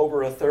little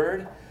over a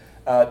third.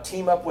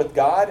 Team up with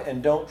God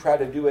and don't try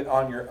to do it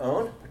on your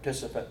own,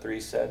 participant 3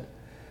 said.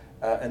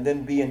 And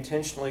then be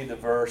intentionally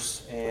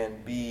diverse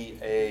and be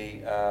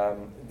a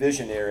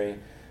visionary.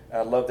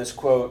 I love this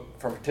quote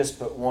from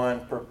participant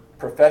 1,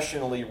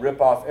 professionally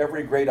rip off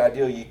every great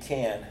ideal you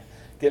can.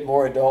 Get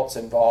more adults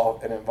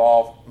involved and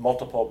involve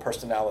multiple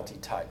personality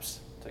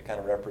types to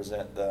kind of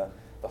represent the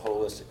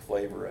holistic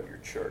flavor of your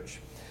church.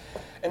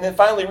 And then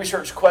finally,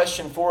 research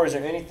question 4, is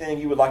there anything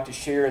you would like to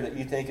share that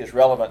you think is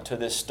relevant to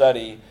this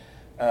study?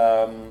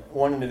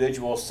 One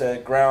individual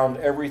said, ground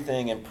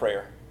everything in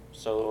prayer.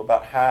 So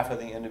about half of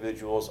the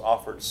individuals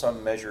offered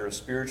some measure of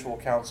spiritual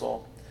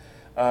counsel.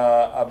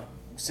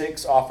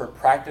 6 offered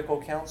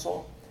practical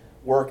counsel.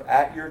 Work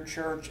at your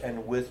church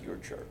and with your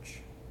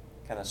church.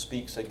 Kind of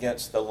speaks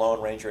against the Lone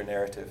Ranger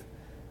narrative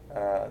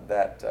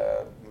that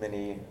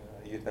many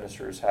youth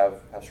ministers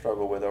have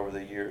struggled with over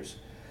the years.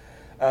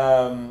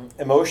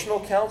 Emotional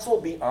counsel,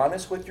 be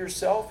honest with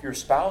yourself, your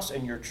spouse,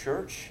 and your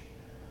church.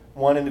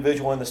 One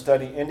individual in the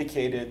study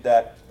indicated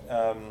that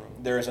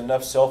there is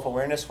enough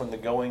self-awareness when the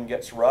going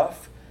gets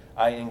rough.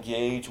 I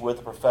engage with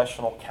a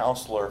professional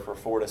counselor for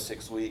 4 to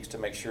 6 weeks to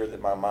make sure that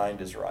my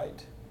mind is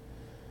right.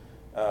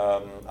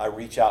 I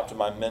reach out to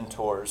my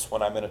mentors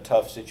when I'm in a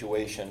tough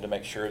situation to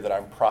make sure that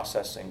I'm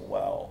processing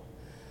well.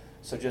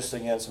 So just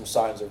again, some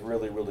signs of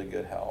really, really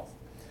good health.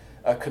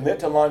 Commit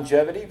to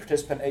longevity.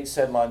 Participant 8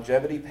 said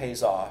longevity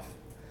pays off.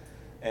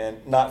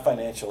 And not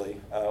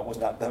financially was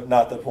not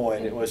the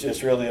point. It was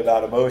just really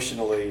about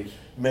emotionally,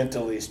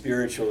 mentally,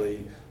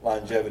 spiritually,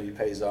 longevity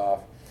pays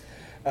off.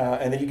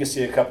 And then you can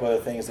see a couple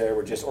of things there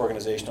were just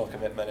organizational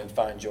commitment and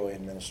find joy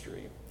in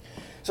ministry.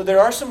 So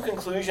there are some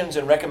conclusions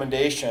and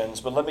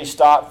recommendations, but let me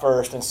stop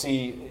first and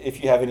see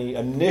if you have any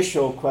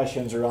initial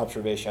questions or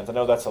observations. I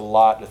know that's a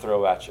lot to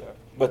throw at you,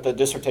 but the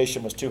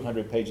dissertation was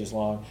 200 pages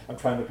long. I'm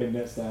trying to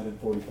condense that in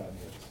 45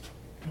 minutes.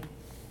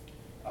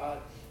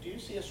 Do you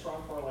see a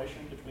strong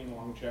correlation between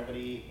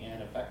longevity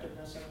and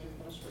effectiveness in youth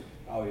ministry?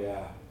 Oh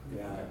yeah,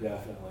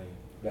 definitely.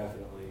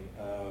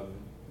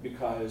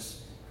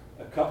 Because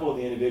a couple of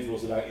the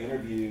individuals that I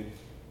interviewed,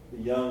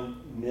 the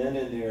young men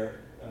in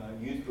their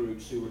youth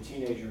groups who were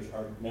teenagers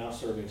are now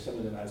serving some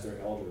of them as their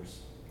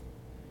elders.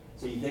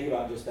 So you think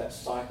about just that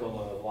cycle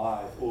of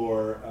life,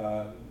 or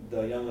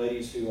the young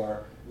ladies who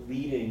are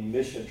leading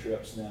mission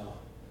trips now,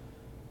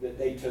 that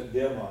they took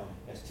them on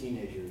as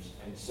teenagers.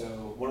 And so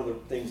one of the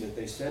things that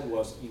they said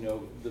was,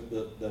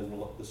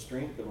 the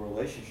strength of the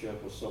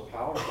relationship was so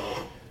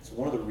powerful. It's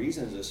one of the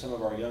reasons that some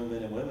of our young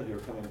men and women who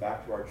are coming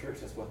back to our church,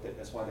 that's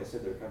why they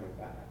said they're coming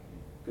back,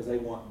 because they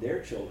want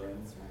their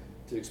children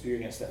to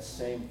experience that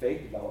same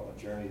faith development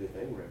journey that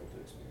they were able to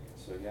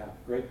experience. So yeah,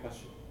 great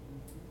question.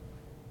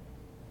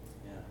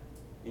 Yeah.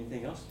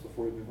 Anything else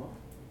before we move on?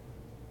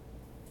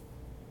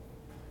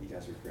 You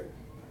guys are great.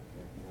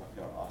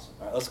 You're awesome.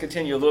 All right, let's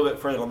continue a little bit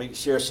further. Let me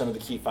share some of the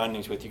key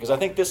findings with you, because I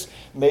think this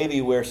may be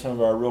where some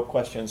of our real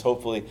questions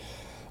hopefully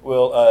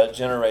will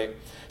generate.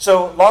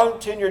 So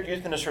long-tenured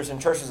youth ministers in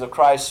churches of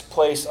Christ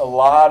place a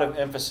lot of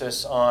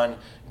emphasis on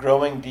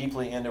growing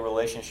deeply into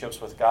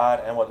relationships with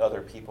God and with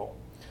other people.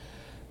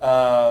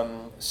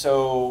 An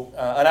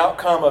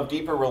outcome of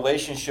deeper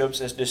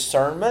relationships is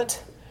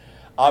discernment.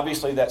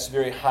 Obviously, that's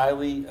very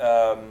highly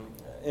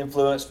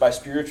influenced by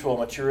spiritual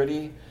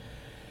maturity.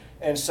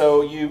 And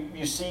so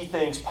you see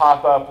things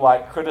pop up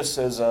like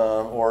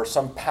criticism or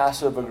some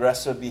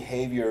passive-aggressive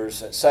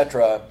behaviors,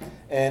 etc.,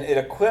 and it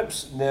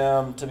equips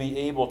them to be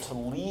able to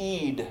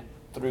lead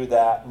through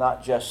that,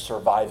 not just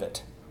survive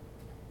it.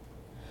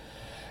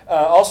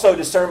 Also,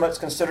 discernment is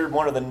considered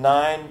one of the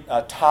 9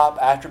 top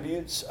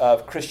attributes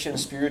of Christian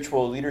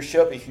spiritual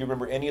leadership. If you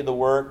remember any of the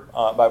work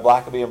by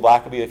Blackaby and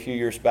Blackaby a few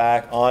years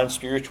back on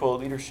spiritual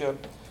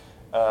leadership,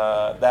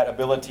 that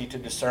ability to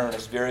discern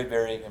is very,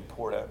 very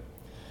important.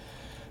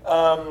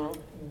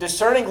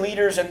 Discerning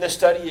leaders in this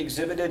study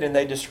exhibited, and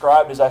they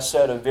described, as I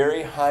said, a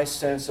very high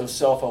sense of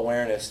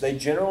self-awareness. They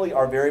generally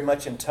are very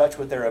much in touch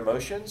with their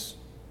emotions.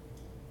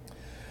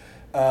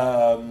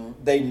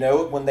 They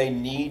know when they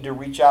need to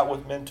reach out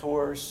with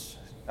mentors,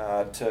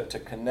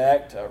 to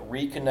connect,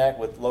 reconnect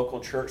with local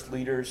church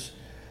leaders.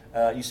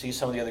 You see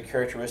some of the other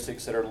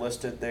characteristics that are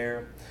listed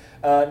there.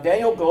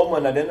 Daniel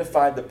Goleman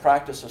identified the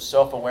practice of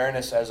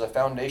self-awareness as a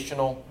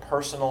foundational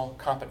personal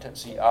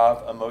competency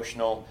of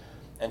emotional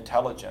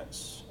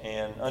intelligence.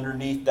 And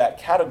underneath that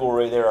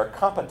category, there are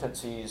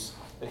competencies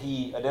that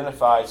he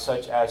identified,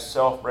 such as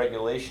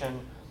self-regulation,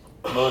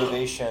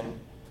 motivation,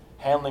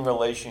 handling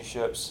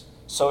relationships,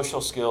 social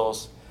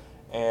skills.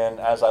 And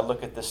as I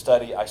look at this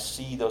study, I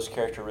see those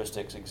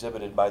characteristics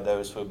exhibited by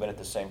those who have been at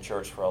the same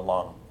church for a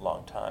long,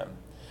 long time.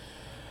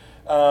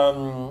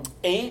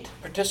 8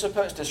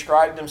 participants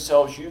described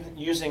themselves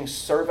using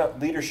servant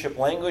leadership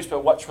language,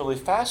 but what's really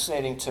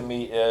fascinating to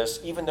me is,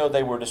 even though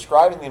they were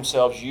describing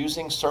themselves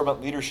using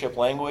servant leadership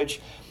language,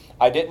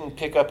 I didn't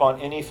pick up on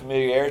any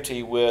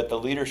familiarity with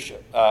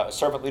the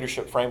servant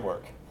leadership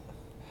framework.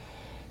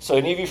 So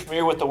any of you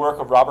familiar with the work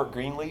of Robert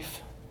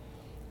Greenleaf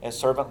and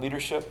servant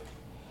leadership?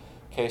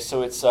 Okay,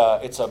 so it's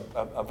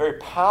a very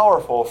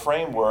powerful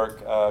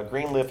framework.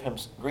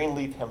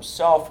 Greenleaf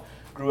himself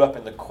grew up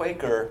in the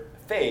Quaker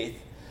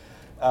faith,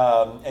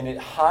 and it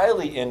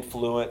highly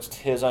influenced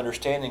his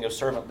understanding of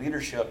servant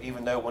leadership,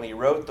 even though when he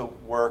wrote the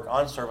work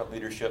on servant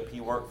leadership,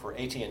 he worked for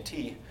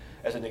AT&T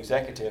as an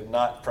executive,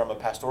 not from a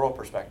pastoral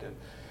perspective.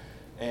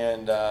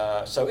 And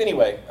so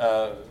anyway,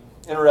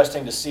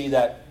 interesting to see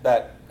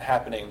that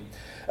happening.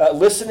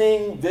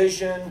 Listening,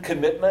 vision,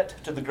 commitment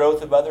to the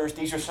growth of others.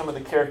 These are some of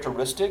the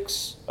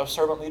characteristics of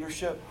servant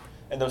leadership,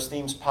 and those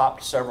themes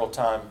popped several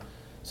times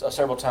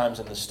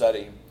in the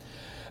study.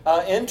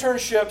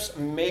 Internships,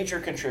 major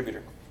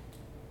contributor.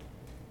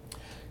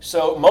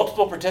 So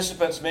multiple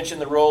participants mentioned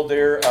the role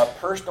their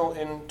personal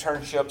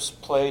internships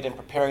played in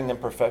preparing them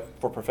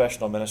for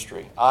professional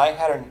ministry. I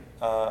had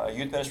a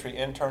youth ministry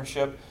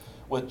internship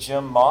with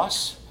Jim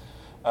Moss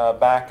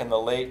back in the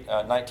late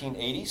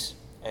 1980s.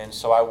 And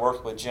so I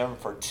worked with Jim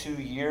for 2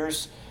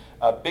 years.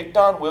 Big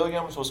Don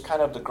Williams was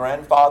kind of the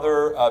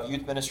grandfather of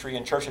youth ministry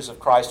in Churches of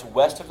Christ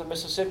west of the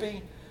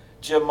Mississippi.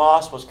 Jim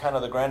Moss was kind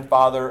of the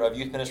grandfather of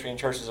youth ministry in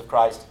Churches of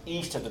Christ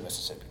east of the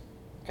Mississippi.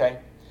 Okay?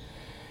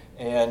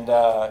 And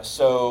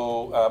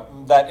so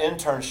that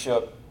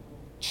internship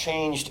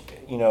changed,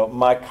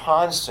 my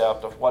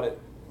concept of what it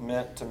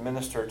meant to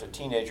minister to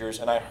teenagers,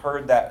 and I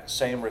heard that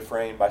same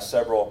refrain by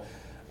several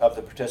of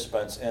the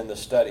participants in the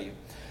study.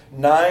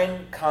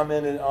 9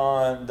 commented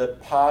on the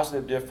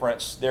positive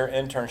difference their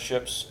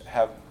internships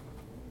have,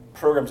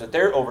 programs that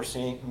they're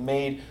overseeing,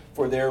 made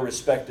for their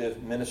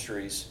respective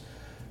ministries.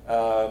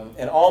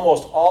 And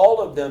almost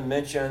all of them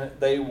mentioned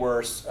they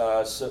were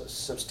a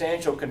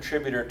substantial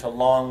contributor to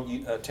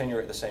long tenure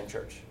at the same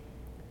church.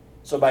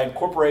 So by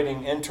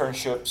incorporating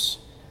internships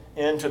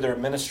into their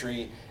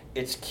ministry,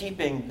 it's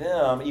keeping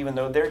them, even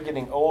though they're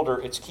getting older,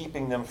 it's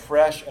keeping them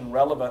fresh and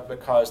relevant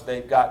because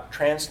they've got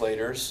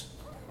translators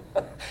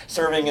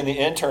serving in the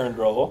intern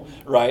role,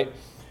 right,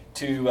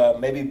 to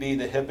maybe be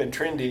the hip and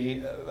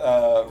trendy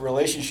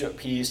relationship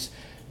piece,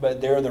 but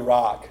they're the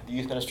rock. The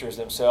youth ministers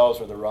themselves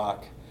are the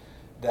rock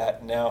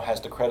that now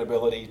has the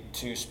credibility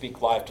to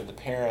speak life to the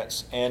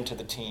parents and to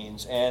the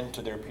teens and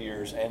to their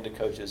peers and to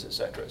coaches, et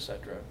cetera, et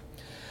cetera.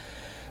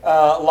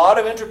 A lot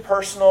of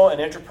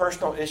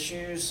interpersonal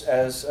issues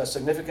as a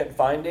significant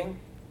finding,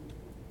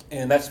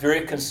 and that's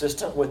very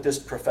consistent with this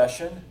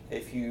profession.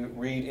 If you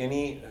read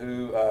any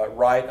who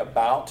write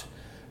about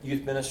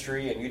youth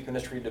ministry and youth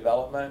ministry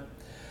development.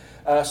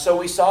 So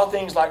we saw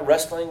things like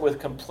wrestling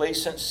with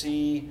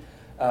complacency,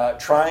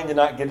 trying to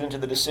not get into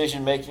the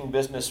decision-making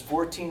business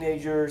for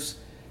teenagers,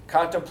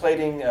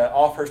 contemplating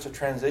offers to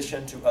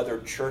transition to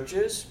other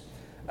churches,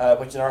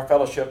 which in our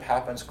fellowship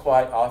happens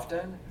quite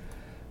often.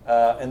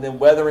 And then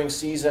weathering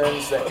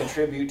seasons that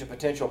contribute to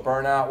potential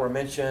burnout were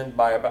mentioned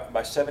by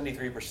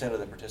 73% of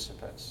the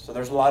participants. So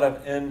there's a lot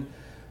of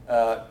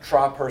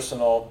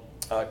intrapersonal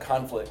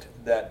conflict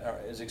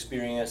that is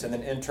experienced, and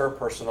then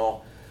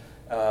interpersonal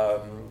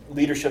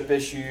leadership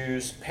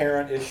issues,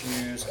 parent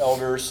issues,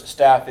 elders,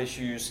 staff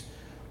issues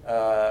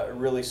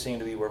really seem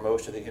to be where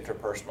most of the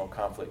interpersonal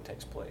conflict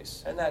takes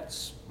place. And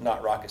that's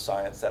not rocket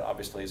science. That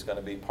obviously is going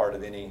to be part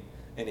of any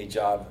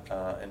job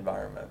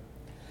environment.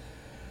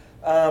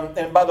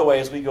 And by the way,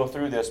 as we go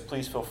through this,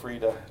 please feel free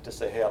to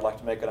say, hey, I'd like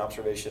to make an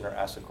observation or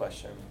ask a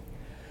question.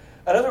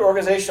 Another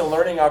organizational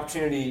learning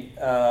opportunity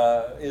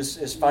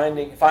is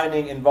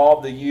finding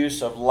involved the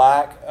use of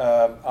lack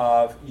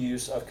of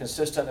use of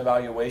consistent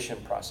evaluation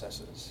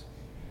processes.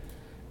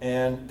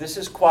 And this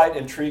is quite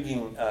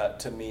intriguing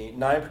to me.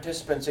 9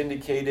 participants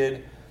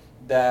indicated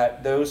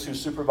that those who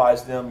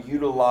supervise them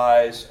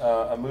utilize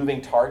a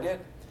moving target,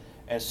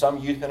 and some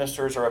youth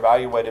ministers are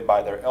evaluated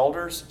by their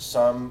elders,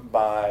 some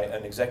by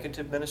an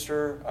executive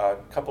minister. A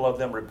couple of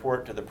them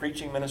report to the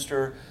preaching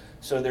minister.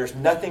 So there's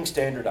nothing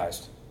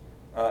standardized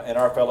in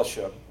our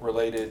fellowship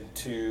related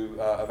to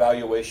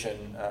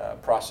evaluation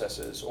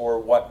processes or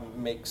what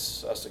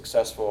makes a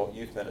successful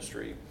youth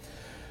ministry.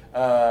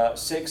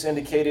 6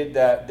 indicated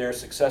that their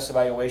success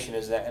evaluation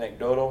is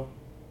anecdotal.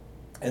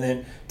 And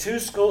then 2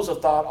 schools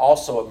of thought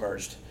also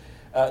emerged.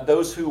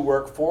 Those who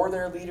work for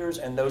their leaders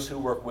and those who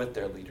work with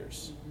their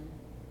leaders.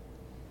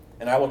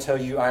 And I will tell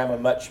you, I am a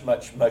much,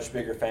 much, much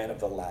bigger fan of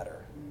the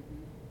latter.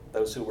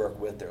 Those who work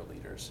with their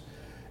leaders.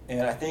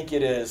 And I think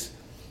it is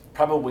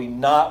probably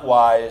not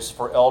wise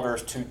for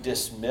elders to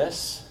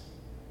dismiss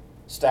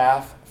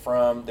staff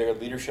from their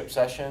leadership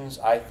sessions.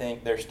 I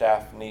think their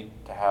staff need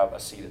to have a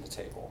seat at the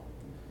table.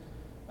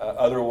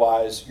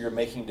 Otherwise, you're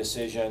making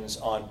decisions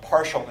on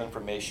partial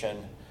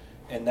information,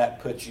 and that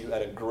puts you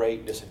at a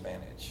great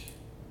disadvantage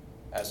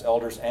as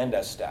elders and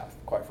as staff,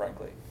 quite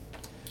frankly.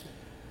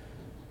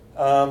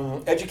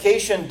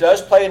 Education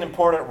does play an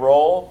important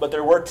role, but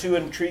there were 2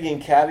 intriguing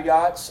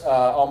caveats.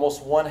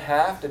 Almost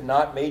 1/2 did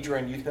not major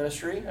in youth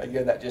ministry.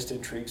 Again, that just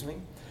intrigues me.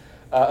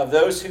 Of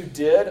those who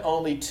did,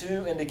 only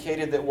 2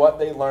 indicated that what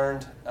they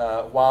learned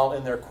while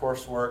in their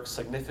coursework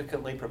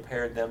significantly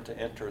prepared them to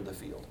enter the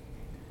field.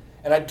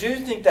 And I do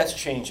think that's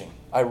changing.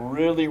 I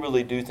really,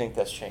 really do think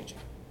that's changing.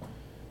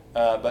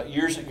 But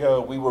years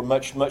ago, we were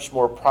much, much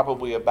more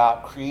probably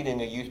about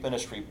creating a youth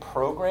ministry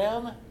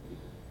program.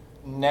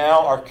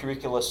 Now our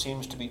curricula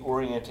seems to be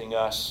orienting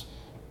us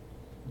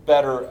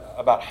better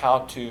about how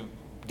to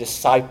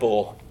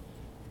disciple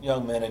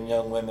young men and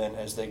young women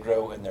as they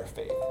grow in their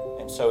faith.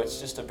 And so it's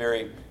just a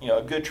very,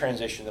 a good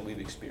transition that we've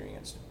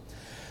experienced.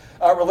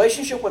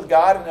 Relationship with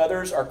God and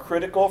others are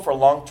critical for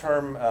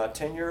long-term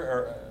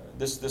tenure.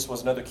 This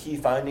was another key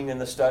finding in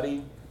the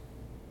study.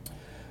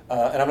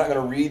 And I'm not going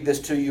to read this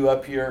to you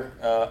up here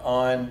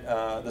on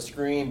the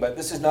screen, but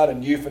this is not a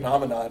new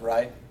phenomenon,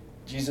 right?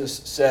 Jesus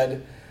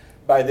said,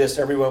 "By this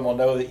everyone will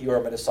know that you are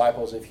my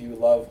disciples if you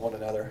love one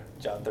another,"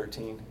 John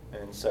 13.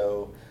 And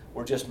so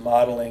we're just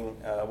modeling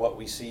what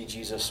we see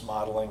Jesus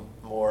modeling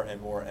more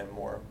and more and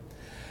more.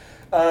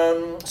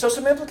 So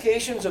some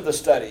implications of the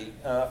study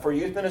for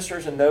youth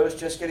ministers and those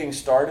just getting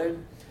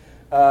started.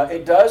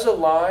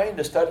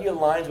 The study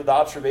aligns with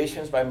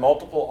observations by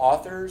multiple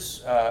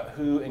authors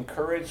who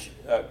encourage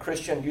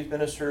Christian youth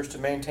ministers to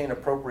maintain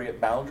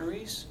appropriate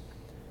boundaries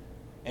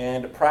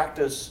and to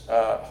practice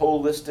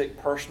holistic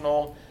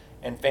personal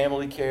and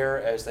family care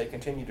as they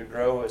continue to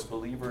grow as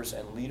believers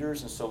and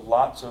leaders. And so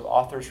lots of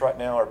authors right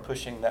now are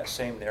pushing that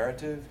same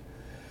narrative.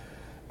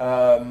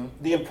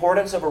 The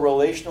importance of a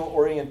relational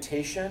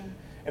orientation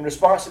in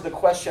response to the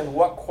question,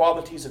 what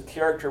qualities of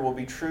character will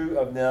be true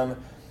of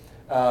them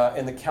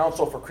in the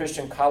Council for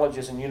Christian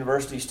Colleges and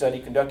Universities study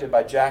conducted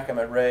by Jackham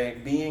and Ray,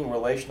 being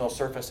relational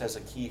surfaced as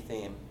a key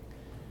theme.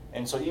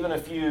 And so even a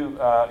few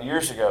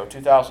years ago,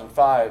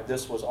 2005,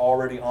 this was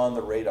already on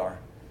the radar.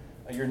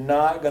 You're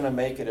not going to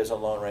make it as a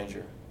Lone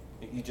Ranger.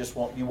 You just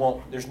won't. You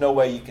won't. There's no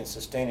way you can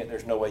sustain it.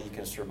 There's no way you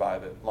can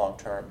survive it long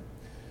term.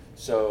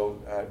 So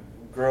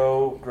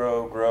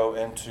grow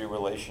into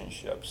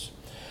relationships.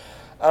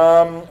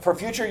 For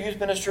future youth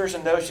ministers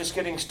and those just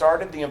getting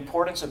started, the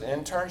importance of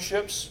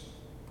internships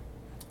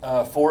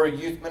for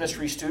youth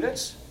ministry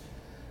students.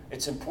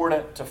 It's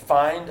important to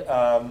find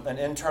an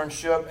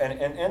internship, and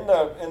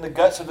in the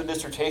guts of the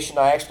dissertation,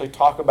 I actually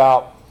talk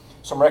about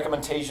some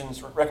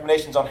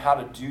recommendations on how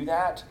to do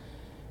that.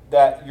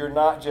 That you're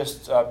not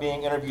just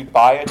being interviewed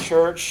by a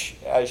church.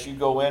 As you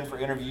go in for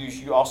interviews,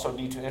 you also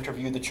need to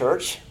interview the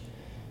church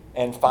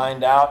and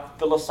find out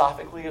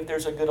philosophically if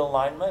there's a good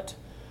alignment.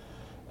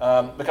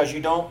 Because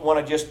you don't want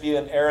to just be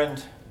an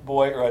errand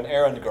boy or an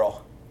errand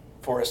girl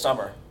for a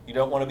summer. You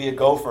don't want to be a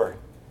gopher.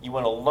 You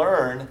want to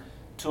learn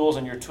tools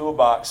in your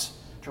toolbox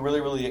to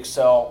really, really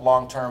excel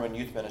long-term in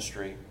youth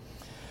ministry.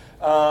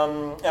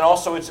 And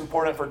also it's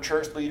important for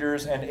church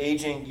leaders and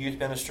aging youth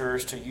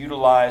ministers to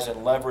utilize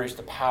and leverage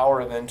the power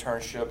of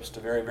internships to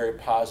very, very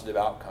positive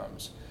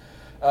outcomes.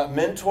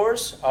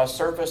 Mentors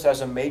surface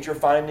as a major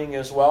finding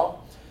as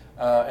well,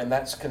 and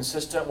that's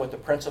consistent with the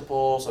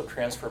principles of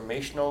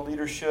transformational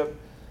leadership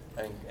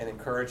and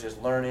encourages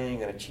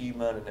learning and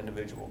achievement and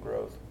individual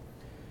growth.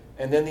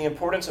 And then the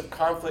importance of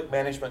conflict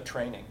management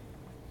training.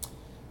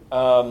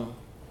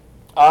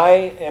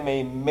 I am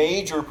a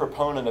major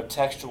proponent of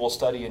textual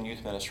study in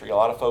youth ministry. A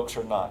lot of folks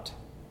are not,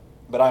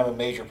 but I'm a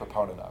major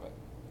proponent of it.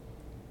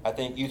 I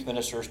think youth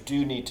ministers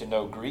do need to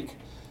know Greek.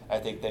 I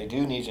think they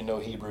do need to know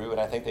Hebrew, and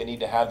I think they need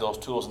to have those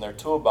tools in their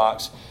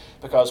toolbox,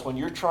 because when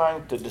you're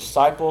trying to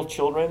disciple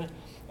children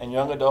and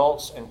young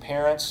adults and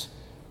parents,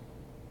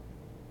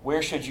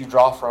 where should you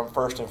draw from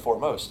first and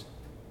foremost?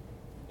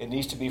 It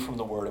needs to be from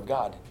the Word of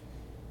God,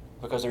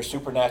 because there's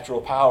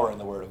supernatural power in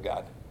the Word of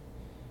God.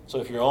 So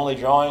if you're only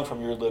drawing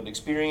from your lived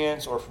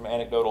experience or from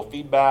anecdotal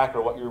feedback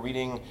or what you're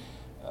reading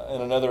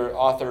in another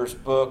author's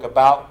book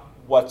about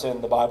what's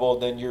in the Bible,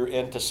 then you're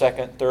into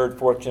second, third,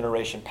 fourth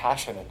generation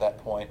passion at that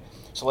point.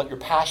 So let your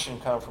passion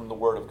come from the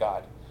Word of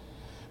God.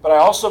 But I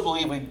also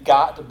believe we've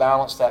got to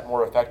balance that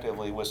more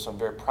effectively with some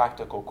very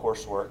practical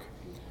coursework,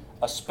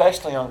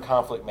 especially on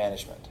conflict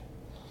management.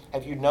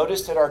 Have you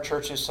noticed that our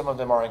churches, some of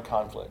them are in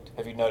conflict?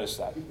 Have you noticed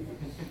that?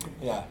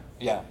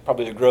 Yeah,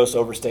 probably a gross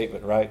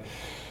overstatement, right?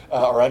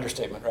 Or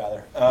understatement,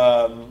 rather.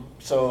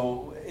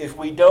 So if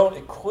we don't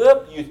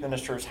equip youth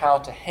ministers how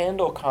to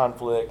handle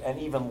conflict and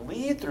even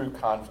lead through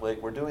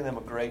conflict, we're doing them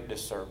a great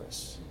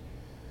disservice.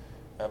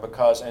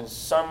 Because in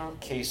some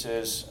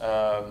cases,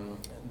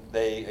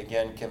 they,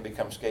 again, can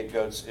become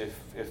scapegoats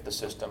if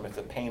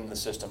the pain in the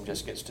system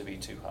just gets to be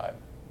too high.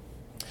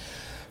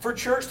 For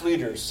church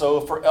leaders,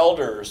 so for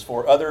elders,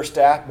 for other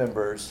staff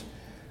members,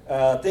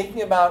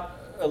 thinking about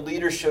a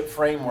leadership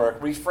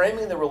framework,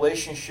 reframing the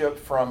relationship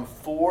from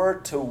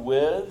for to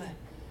with,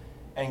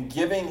 and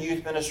giving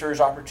youth ministers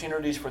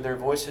opportunities for their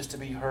voices to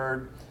be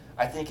heard,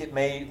 I think it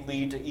may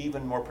lead to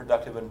even more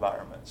productive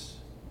environments.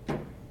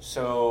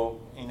 So,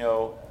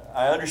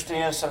 I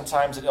understand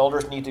sometimes that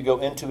elders need to go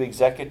into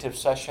executive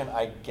session.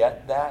 I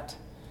get that.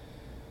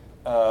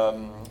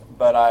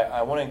 But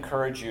I want to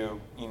encourage you,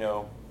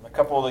 a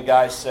couple of the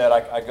guys said,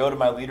 I go to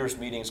my leaders'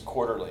 meetings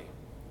quarterly.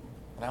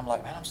 And I'm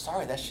like, man, I'm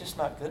sorry, that's just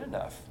not good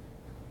enough.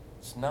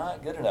 It's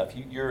not good enough.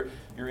 You're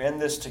in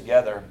this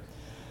together.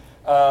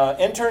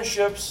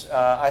 Internships,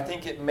 I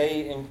think it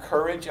may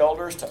encourage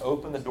elders to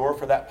open the door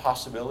for that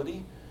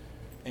possibility.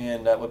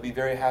 And would be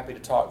very happy to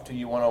talk to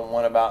you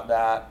one-on-one about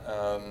that.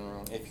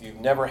 If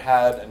you've never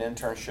had an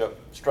internship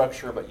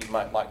structure, but you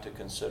might like to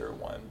consider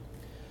one.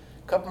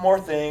 A couple more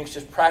things,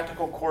 just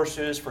practical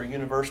courses for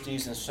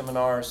universities and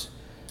seminars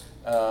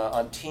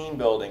on team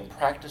building,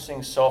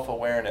 practicing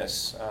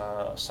self-awareness,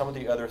 some of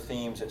the other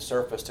themes that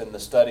surfaced in the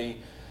study.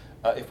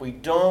 If we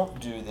don't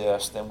do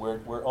this, then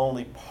we're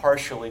only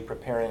partially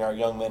preparing our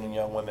young men and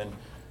young women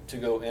to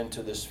go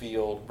into this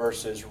field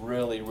versus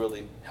really,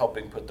 really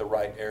helping put the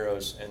right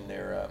arrows in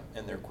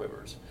their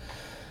quivers.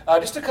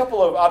 Just a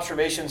couple of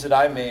observations that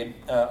I made.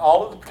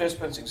 All of the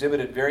participants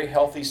exhibited very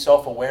healthy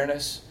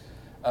self-awareness.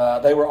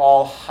 They were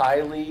all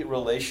highly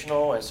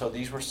relational, and so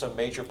these were some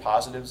major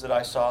positives that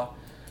I saw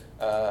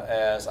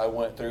as I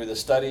went through the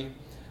study.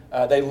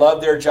 They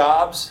loved their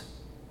jobs.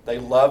 They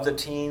love the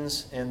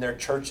teens in their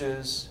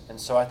churches, and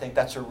so I think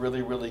that's a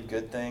really, really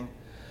good thing.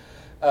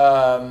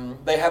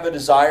 They have a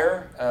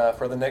desire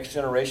for the next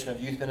generation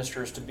of youth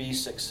ministers to be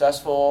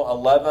successful.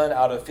 11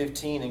 out of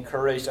 15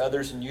 encouraged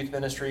others in youth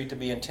ministry to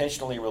be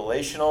intentionally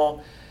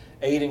relational.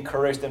 8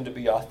 encouraged them to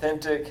be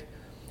authentic.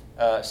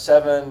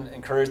 7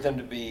 encouraged them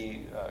to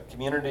be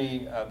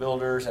community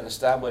builders and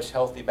establish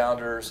healthy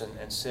boundaries.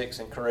 And 6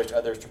 encouraged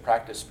others to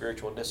practice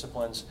spiritual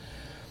disciplines.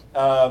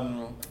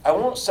 I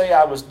won't say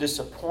I was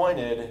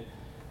disappointed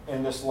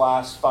in this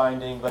last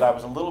finding, but I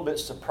was a little bit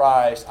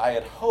surprised. I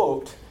had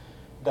hoped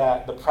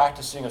that the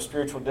practicing of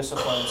spiritual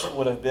disciplines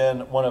would have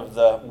been one of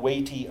the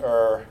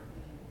weightier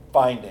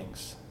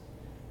findings.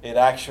 It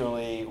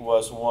actually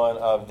was one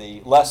of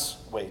the less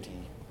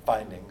weighty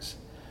findings.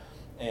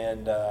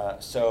 And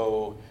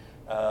so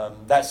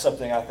that's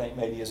something I think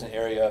maybe is an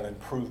area of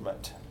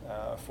improvement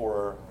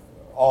for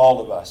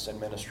all of us in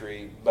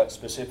ministry, but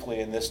specifically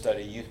in this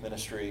study, youth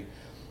ministry,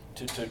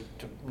 to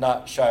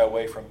not shy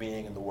away from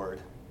being in the Word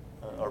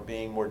or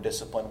being more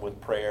disciplined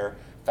with prayer,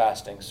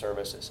 fasting,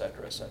 service,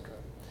 etc., etc.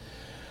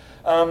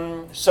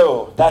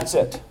 So that's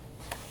it.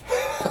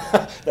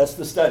 That's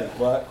the study.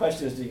 What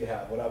questions do you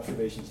have? What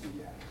observations do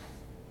you have?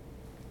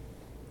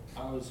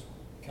 I was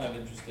kind of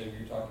interested,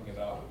 you're talking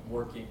about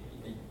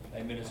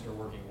a minister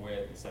working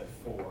with instead of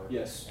for.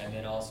 Yes. And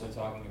then also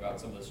talking about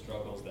some of the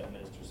struggles that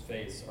ministers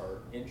face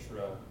are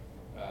introspective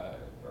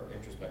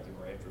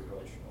or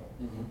interrelational.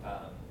 Mm-hmm.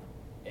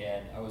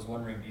 And I was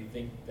wondering, do you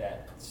think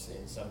that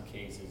in some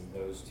cases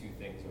those two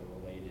things are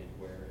related,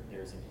 where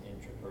there's an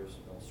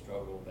interpersonal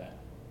struggle that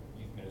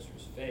youth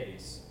ministers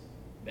face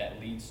that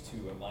leads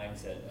to a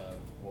mindset of,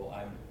 well,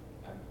 I'm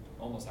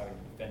almost having to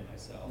defend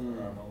myself,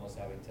 or I'm almost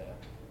having to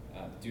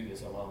do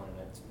this alone,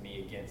 and it's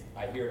me against,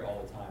 I hear it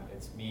all the time,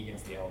 it's me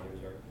against the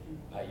elders, or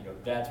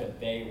that's what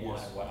they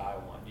want and what I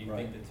want. Do you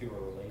think the two are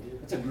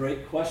related? That's a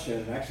great question,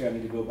 and actually I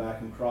need to go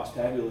back and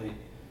cross-tabulate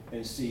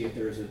and see if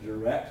there's a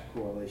direct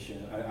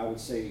correlation. I would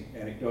say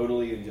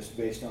anecdotally and just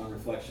based on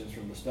reflections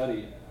from the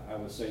study, I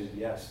would say that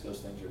yes,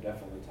 those things are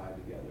definitely tied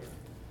together.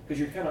 Because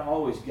you're kind of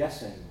always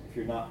guessing if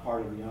you're not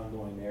part of the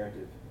ongoing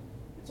narrative.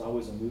 It's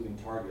always a moving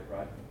target,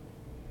 right?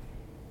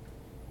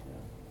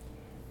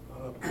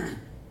 Yeah.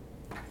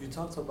 You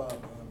talked about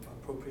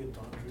appropriate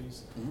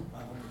boundaries.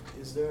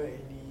 Mm-hmm. Is there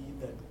any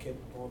that kept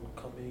on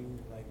coming?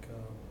 Like,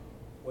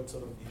 what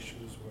sort of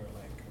issues were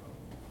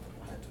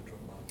had to draw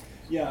boundaries?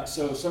 Yeah,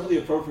 so some of the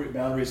appropriate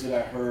boundaries that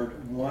I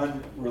heard,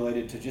 one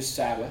related to just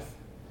Sabbath.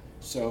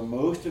 So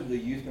most of the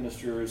youth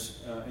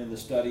ministers in the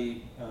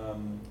study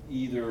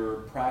either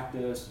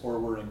practiced or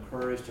were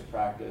encouraged to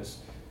practice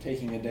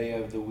taking a day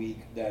of the week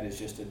that is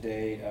just a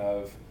day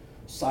of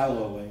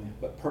siloing,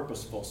 but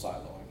purposeful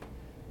siloing.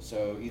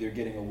 So either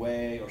getting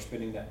away or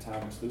spending that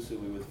time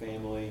exclusively with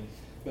family.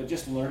 but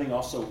just learning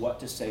also what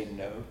to say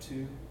no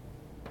to.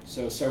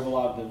 So several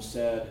of them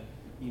said,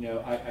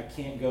 I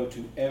can't go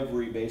to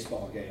every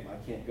baseball game. I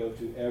can't go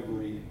to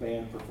every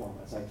band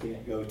performance. I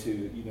can't go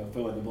to,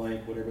 fill in the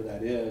blank, whatever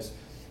that is.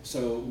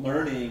 So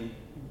learning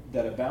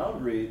that a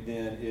boundary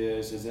then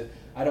is that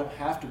I don't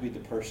have to be the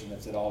person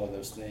that's at all of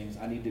those things.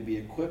 I need to be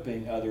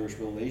equipping others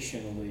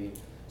relationally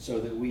so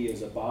that we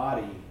as a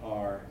body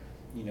are,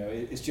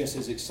 it's just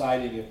as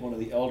exciting if one of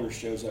the elders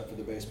shows up for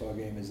the baseball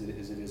game as it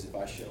is if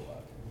I show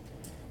up.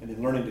 And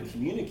then learning to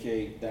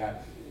communicate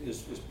that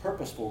is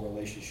purposeful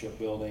relationship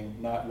building,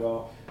 not,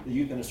 well, the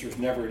youth minister's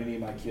never at any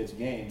of my kids'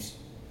 games,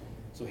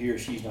 so he or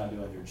she's not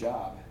doing their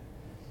job.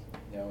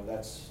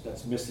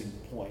 That's missing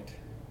the point.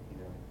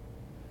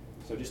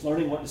 So just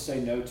learning what to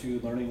say no to,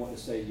 learning what to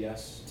say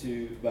yes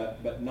to,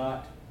 but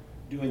not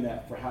doing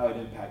that for how it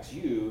impacts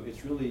you.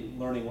 It's really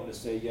learning what to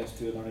say yes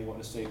to, learning what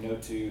to say no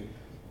to,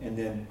 and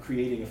then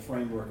creating a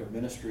framework of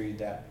ministry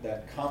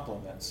that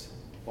complements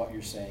what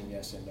you're saying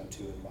yes and no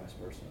to, and vice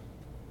versa.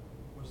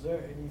 Was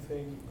there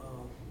anything,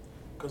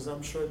 because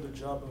I'm sure the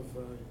job of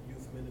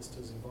youth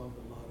ministers involved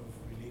a lot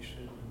of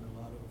relation and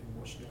a lot of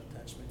emotional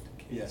attachment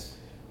to kids. Yes.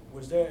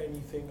 Was there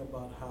anything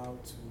about how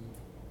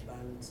to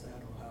balance that,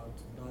 or how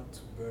to not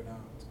to burn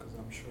out? Because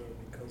I'm sure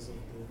because of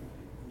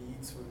the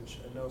needs for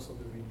and also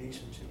the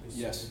relationship is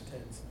Yes. so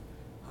intense.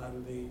 How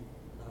do they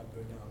not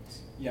burn out?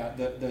 Yeah,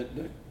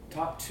 the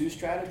top two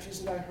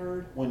strategies that I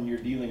heard when you're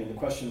dealing, and the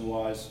question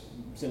was,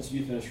 since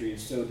youth ministry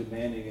is so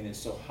demanding and it's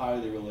so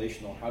highly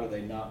relational, how do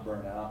they not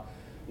burn out?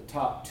 The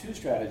top two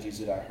strategies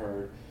that I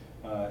heard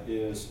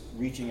is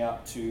reaching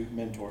out to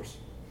mentors.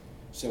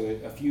 So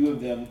a few of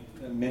them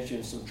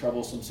mentioned some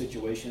troublesome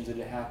situations that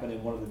had happened,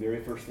 and one of the very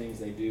first things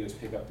they do is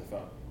pick up the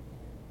phone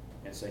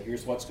and say,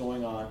 here's what's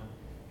going on,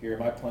 here are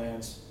my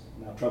plans,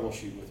 now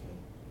troubleshoot with me.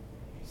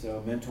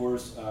 So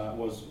mentors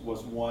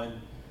was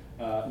one.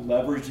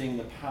 Leveraging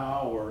the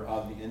power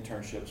of the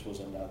internships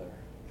was another,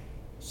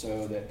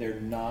 so that they're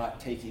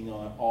not taking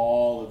on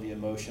all of the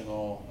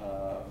emotional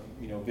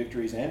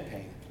victories and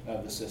pain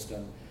of the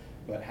system,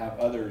 but have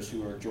others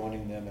who are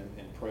joining them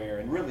in prayer.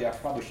 And really, I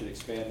probably should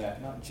expand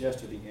that not just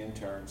to the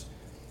interns.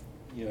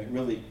 It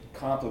really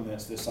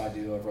complements this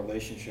idea of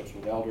relationships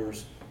with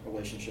elders,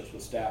 relationships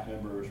with staff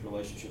members,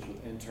 relationships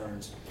with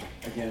interns,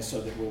 again, so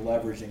that we're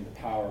leveraging the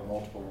power of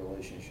multiple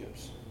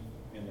relationships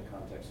in the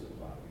context of the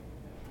body.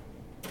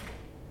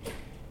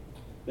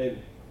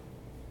 David.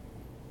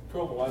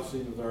 Trouble I see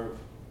with our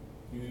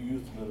new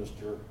youth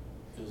minister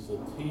is the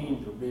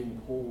teens are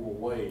being pulled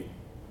away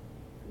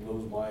from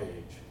those my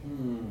age.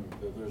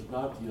 That there's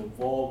not the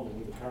involvement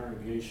with the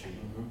congregation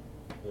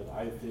that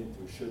I think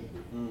there should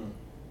be.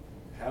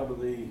 How do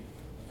they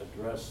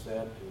address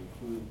that to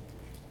include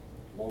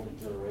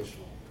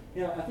multi-generational?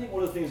 Yeah, I think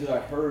one of the things that I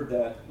heard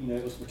that,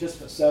 it was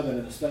participant 7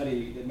 in the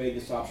study that made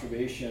this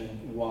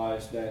observation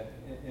was that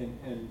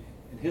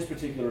in his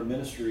particular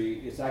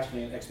ministry, it's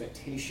actually an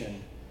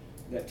expectation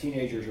that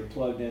teenagers are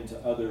plugged into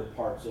other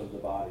parts of the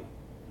body.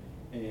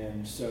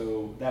 And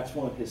so that's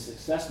one of his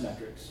success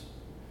metrics.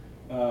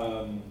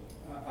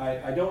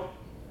 I don't,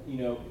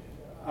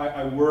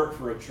 I work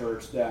for a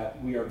church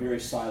that we are very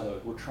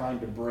siloed. We're trying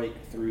to break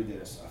through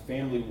this. A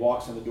family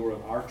walks in the door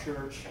of our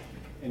church,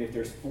 and if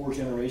there's 4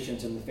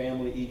 generations in the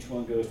family, each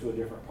one goes to a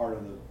different part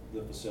of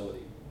the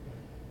facility.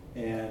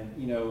 And,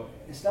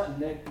 it's not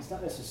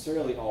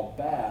necessarily all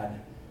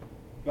bad,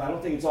 but I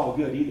don't think it's all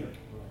good either.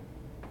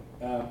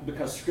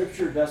 Because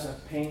Scripture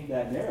doesn't paint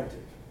that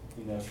narrative.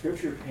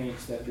 Scripture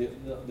paints that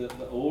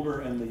the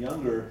older and the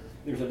younger,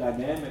 there's a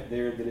dynamic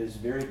there that is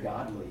very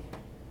godly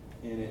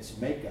in its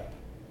makeup.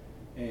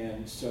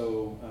 And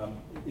so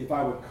if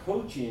I were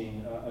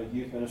coaching a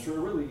youth minister, or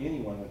really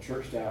anyone, a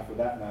church staff for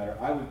that matter,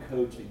 I would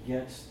coach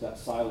against that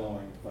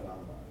siloing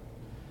phenomenon.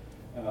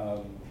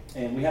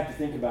 And we have to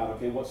think about,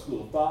 okay, what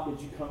school of thought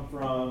did you come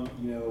from?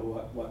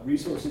 What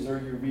resources are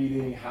you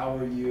reading? How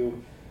are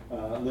you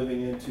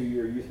living into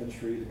your youth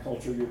ministry, the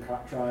culture you're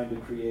trying to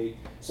create?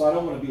 So I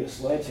don't want to be a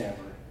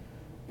sledgehammer,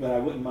 but I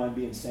wouldn't mind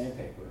being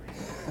sandpaper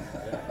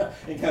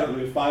and kind of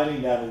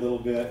refining that a little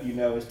bit,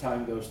 as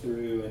time goes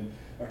through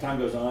or time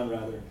goes on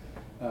rather.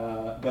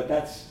 But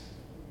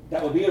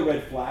that would be a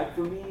red flag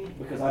for me,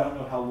 because I don't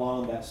know how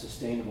long that's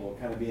sustainable,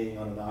 kind of being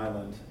on an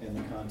island in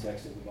the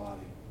context of the body.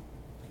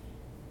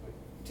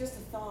 Just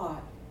a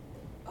thought,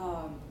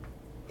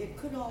 it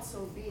could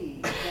also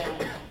be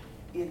that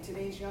in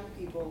today's young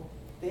people,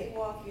 they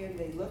walk in,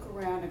 they look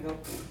around and go,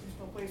 there's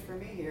no place for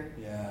me here.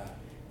 Yeah.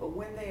 But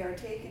when they are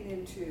taken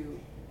into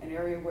an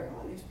area where,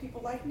 oh, there's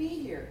people like me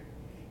here,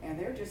 and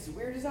they're just as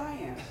weird as I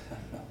am.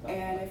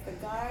 And if the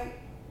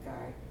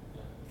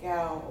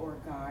gal or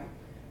guy,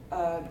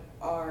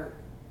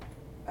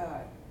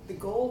 the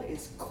goal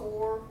is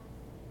core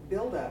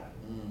build-up,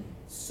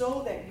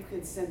 so that you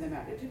can send them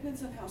out. It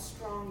depends on how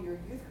strong your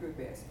youth group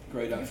is.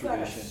 Great If you've got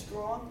a observation.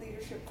 strong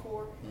leadership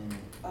core,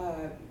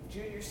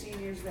 junior,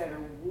 seniors that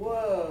are,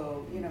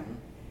 whoa,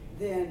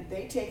 then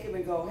they take him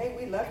and go, hey,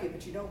 we love you,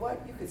 but you know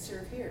what? You could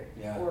serve here,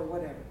 Yeah. or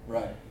whatever.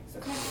 Right. So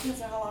it kind of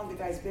depends on how long the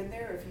guy's been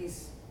there, if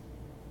he's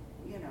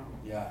you know,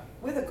 Yeah,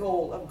 with a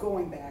goal of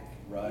going back.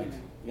 you right. know.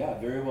 Yeah,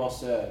 very well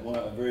said.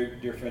 A very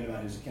dear friend of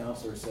mine who's a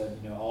counselor said,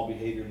 all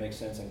behavior makes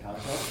sense in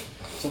context.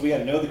 So we got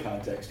to know the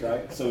context,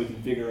 right? So we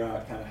can figure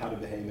out kind of how to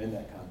behave in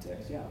that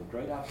context. Yeah,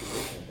 great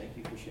observation. Thank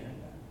you for sharing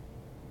that.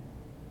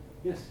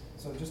 Yes.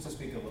 So just to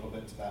speak a little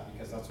bit to that,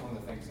 because that's one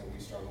of the things that we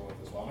struggle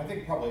with as well. And I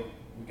think probably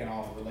we can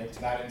all relate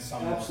to that in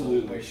some level,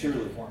 Absolutely, way, shape, or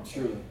surely, form. So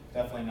surely.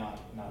 Definitely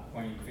not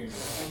pointing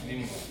fingers in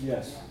any way.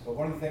 Yes. But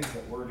one of the things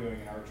that we're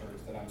doing in our church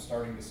that I'm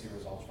starting to see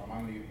results from,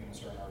 I'm the youth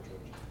minister in our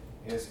church,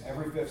 is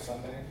every fifth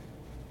Sunday,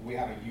 we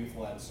have a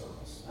youth-led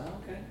service. Oh,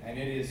 okay. And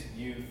it is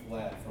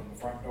youth-led from the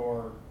front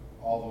door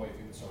all the way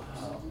through the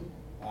service.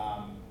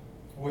 Wow.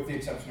 With the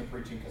exception of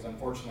preaching, because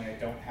unfortunately I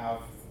don't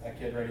have a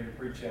kid ready to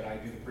preach yet. I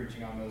do the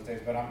preaching on those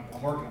days, but I'm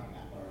working on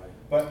that. All right.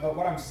 But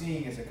what I'm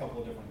seeing is a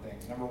couple of different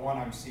things. Number one,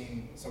 I'm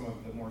seeing some of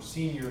the more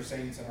senior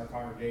saints in our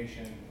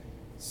congregation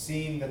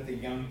seeing that the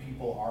young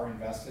people are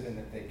invested and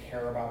that they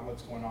care about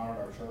what's going on at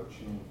our church.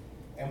 Mm.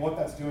 And what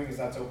that's doing is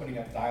that's opening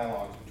up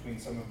dialogues between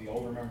some of the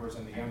older members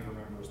and the younger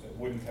members that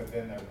wouldn't have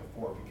been there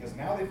before, because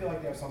now they feel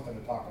like they have something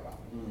to talk about.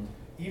 Mm.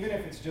 Even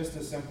if it's just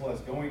as simple as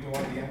going to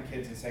one of the young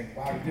kids and saying,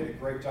 wow, you did a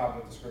great job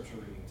with the scripture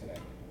reading today.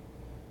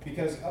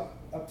 Because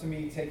up to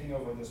me taking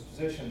over this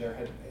position,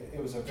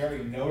 it was a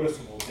very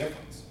noticeable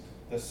difference.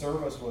 The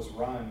service was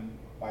run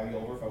by the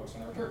older folks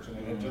in our church, and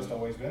it had just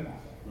always been that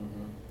way.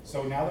 Mm-hmm.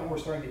 So now that we're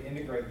starting to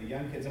integrate the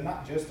young kids, and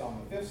not just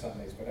on the fifth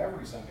Sundays, but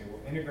every Sunday,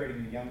 we're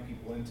integrating the young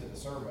people into the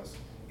service.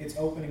 It's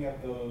opening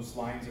up those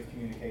lines of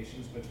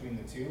communications between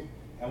the two.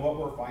 And what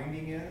we're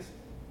finding is,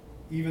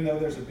 even though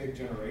there's a big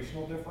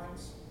generational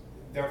difference,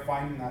 they're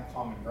finding that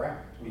common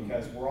ground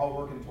because we're all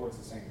working towards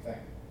the same thing.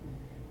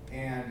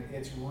 And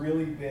it's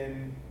really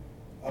been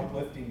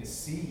uplifting to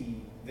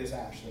see this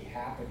actually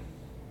happening.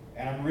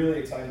 And I'm really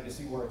excited to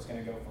see where it's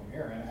going to go from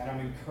here. And I'm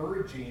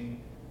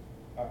encouraging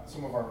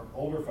some of our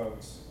older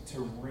folks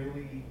to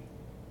really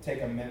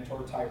take a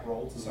mentor type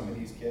role to some of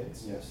these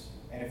kids. Yes.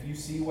 And if you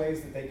see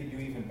ways that they can do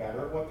even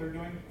better at what they're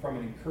doing from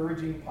an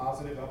encouraging,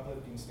 positive,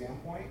 uplifting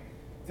standpoint,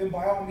 then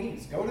by all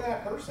means, go to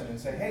that person and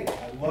say, hey,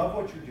 I love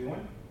what you're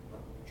doing.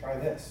 Try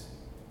this.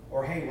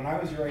 Or, hey, when I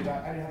was your age,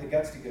 I didn't have the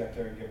guts to get up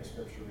there and give a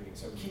scripture reading.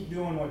 So keep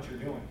doing what you're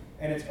doing.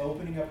 And it's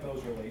opening up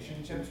those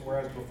relationships,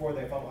 whereas before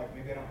they felt like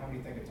maybe I don't have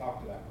anything to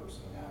talk to that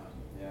person about.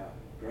 Yeah.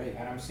 Great.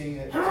 And I'm seeing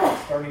it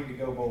starting to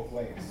go both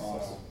ways.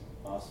 Awesome.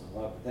 So. Awesome.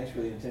 Love it. Thanks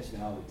for the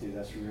intentionality too.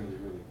 That's really,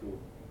 really cool.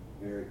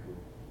 Very cool.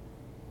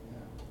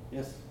 Yeah.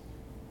 Yes.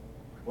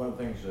 One of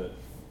the things that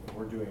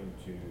we're doing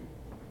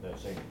to that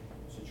same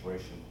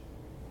situation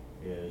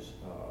is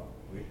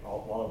a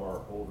lot of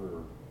our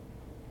older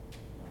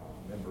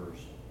members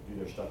do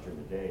their stuff during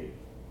the day,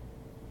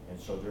 and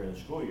so during the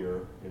school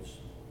year, it's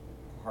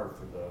hard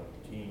for the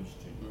teams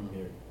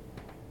to.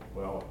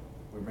 Well,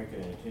 we're making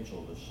it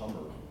intentional this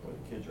summer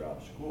when the kids are out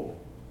of school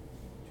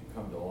to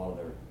come to a lot of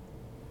their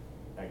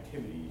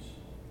activities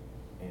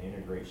and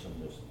integrate some of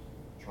this,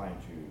 trying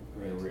to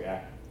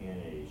react in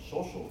a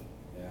social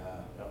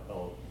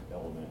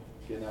element.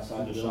 Getting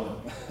outside the the summer.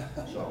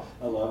 So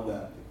I love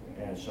that.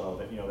 and so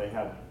that they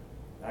have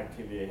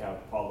activity, they have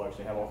potlucks,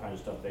 they have all kinds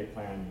of stuff they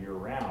plan year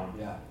round.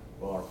 Yeah.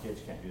 Well, our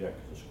kids can't do that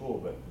because of school,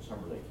 but in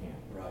summer they can.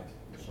 Right.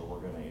 So we're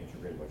going to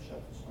integrate what stuff.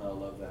 I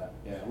love that.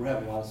 Yeah, we're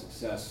having a lot of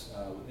success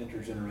with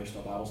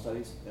intergenerational Bible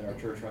studies at our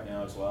church right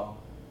now as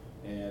well.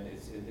 And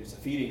it's a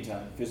feeding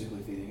time,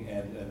 physically feeding,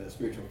 and a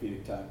spiritual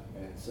feeding time.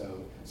 And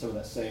so some of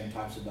that same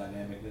types of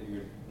dynamics that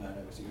you're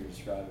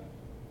describing.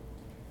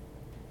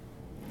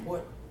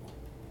 What,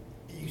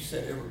 you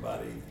said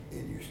everybody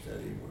in your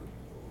study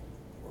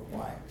were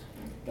white.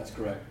 That's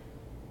correct.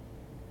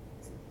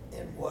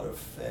 And what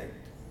effect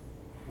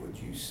would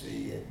you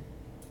see in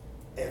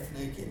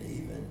ethnic and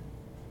even,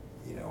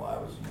 I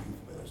was a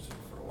youth minister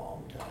for a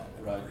long time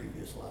in a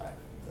previous life,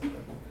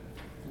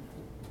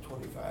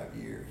 25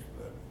 years,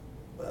 but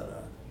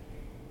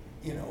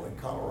in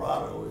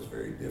Colorado is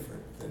very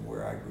different than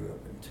where I grew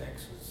up in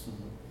Texas.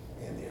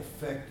 Mm-hmm. And the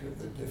effect of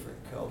the different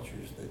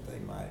cultures that they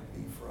might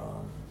be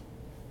from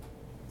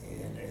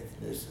and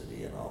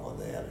ethnicity and all of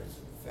that is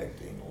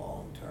affecting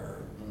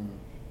long-term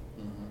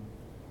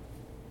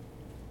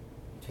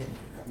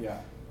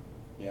tenure.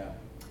 Yeah.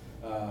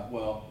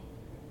 Well,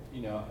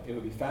 it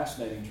would be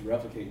fascinating to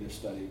replicate this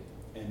study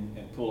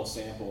and pull a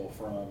sample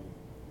from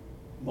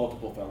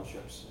multiple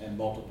fellowships and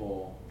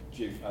multiple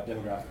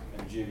demographic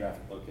and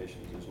geographic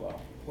locations as well.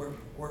 Where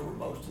were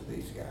most of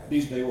these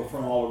guys? They were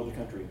from all over the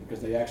country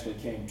because they actually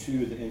came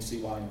to the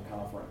NCYM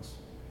conference.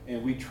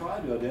 And we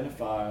tried to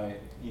identify,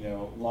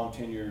 long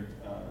tenured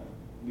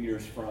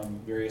leaders from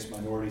various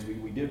minorities.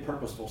 We did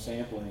purposeful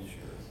sampling. Sure.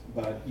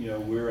 But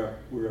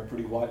we're a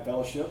pretty wide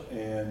fellowship,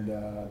 and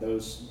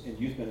those in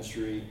youth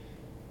ministry,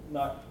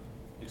 not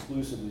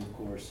exclusively, of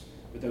course,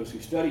 but those who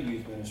study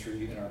youth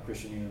ministry in our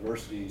Christian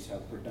universities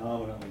have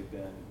predominantly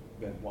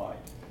been white.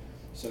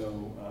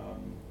 So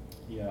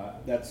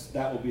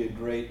that will be a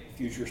great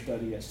future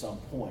study at some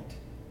point,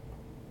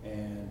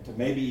 and to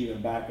maybe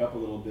even back up a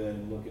little bit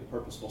and look at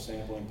purposeful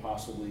sampling,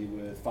 possibly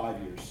with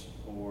 5 years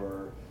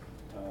or.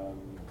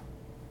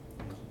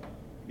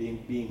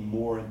 being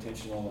more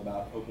intentional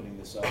about opening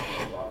this up to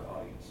a broader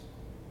audience.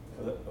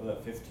 Of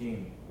that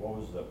 15, what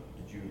was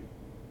did you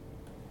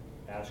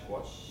ask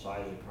what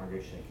size of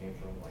congregation it came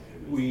from? Like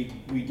it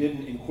was, We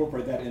didn't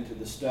incorporate that into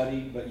the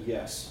study, but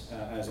yes,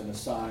 as an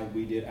aside,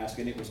 we did ask,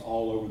 and it was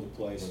all over the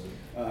place.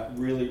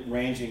 Really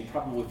ranging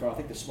probably from, I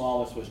think the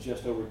smallest was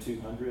just over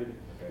 200.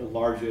 Okay. The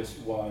largest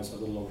was a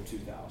little over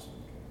 2,000.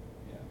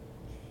 Yeah.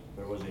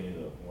 There wasn't any of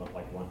the,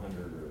 like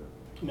 100 or?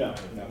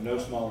 No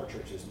smaller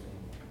churches.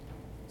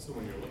 So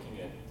when you're looking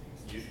at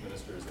youth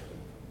ministers,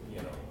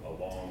 a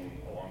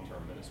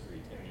long-term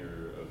ministry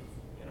tenure of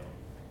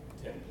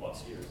 10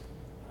 plus years,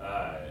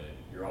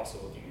 you're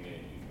also looking at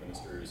youth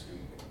ministers who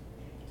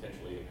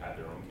potentially have had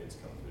their own kids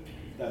come through the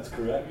youth. That's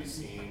correct. Have you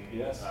seen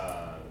Yes.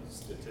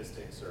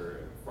 Statistics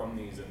or from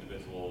these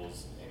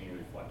individuals any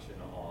reflection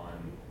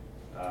on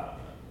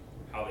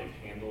how they've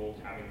handled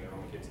having their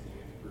own kids in the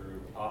youth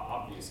group?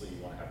 Obviously,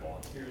 you want to have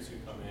volunteers who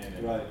come in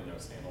and Right.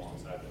 stand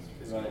alongside them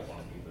because Right. you don't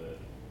want to be the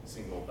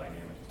single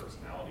dynamic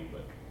personality.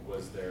 But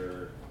was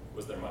there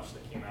much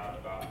that came out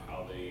about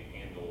how they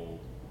handled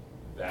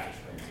that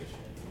transition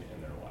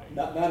in their life?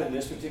 Not in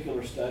this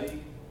particular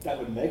study. That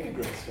would make a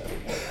great study.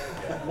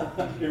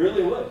 It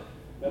really would.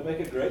 That'd make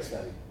a great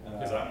study.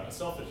 Because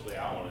selfishly,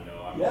 I want to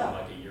know. I'm Yeah.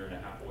 like a year and a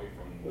half away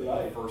from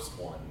Right. the first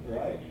one.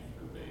 Right. Youth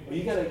group age. Well,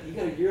 you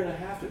got a year and a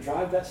half to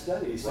drive that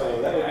study, so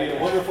Right. that would be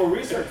a wonderful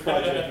research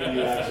project for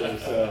you, actually.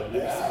 So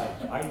yeah.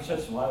 I can shed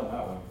some light on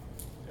that one.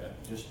 Yeah.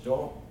 Just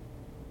don't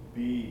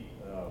be,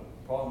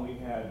 problem we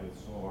had with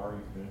some of our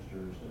youth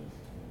ministers and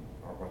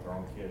with our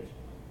own kids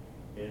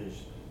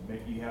is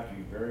you have to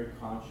be very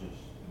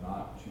conscious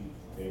not to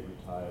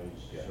favoritize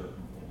Yeah.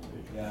 certain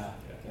individuals.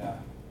 Yeah.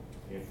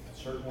 If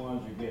certain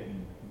ones are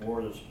getting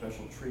more of the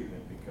special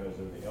treatment because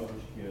they're the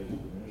elders' kids, or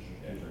the minister's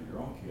kids, or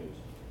your own kids,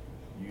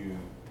 you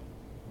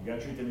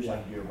gotta treat them just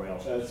like you do everybody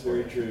else. That's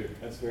very true.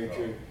 That's very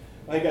true.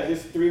 All right, guys,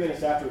 it's 3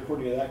 minutes after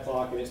according to that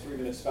clock, and it's 3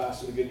 minutes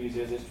fast, so the good news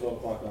is it's 12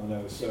 o'clock on the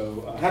nose.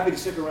 So happy to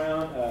stick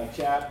around,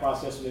 chat,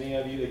 process with any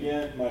of you.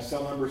 Again, my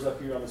cell number's up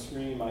here on the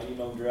screen, my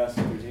email address.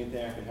 If there's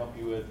anything I can help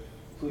you with,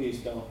 please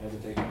don't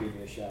hesitate to give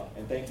me a shout.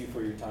 And thank you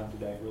for your time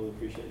today. Really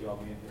appreciate you all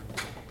being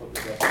here. Hope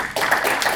you're blessed.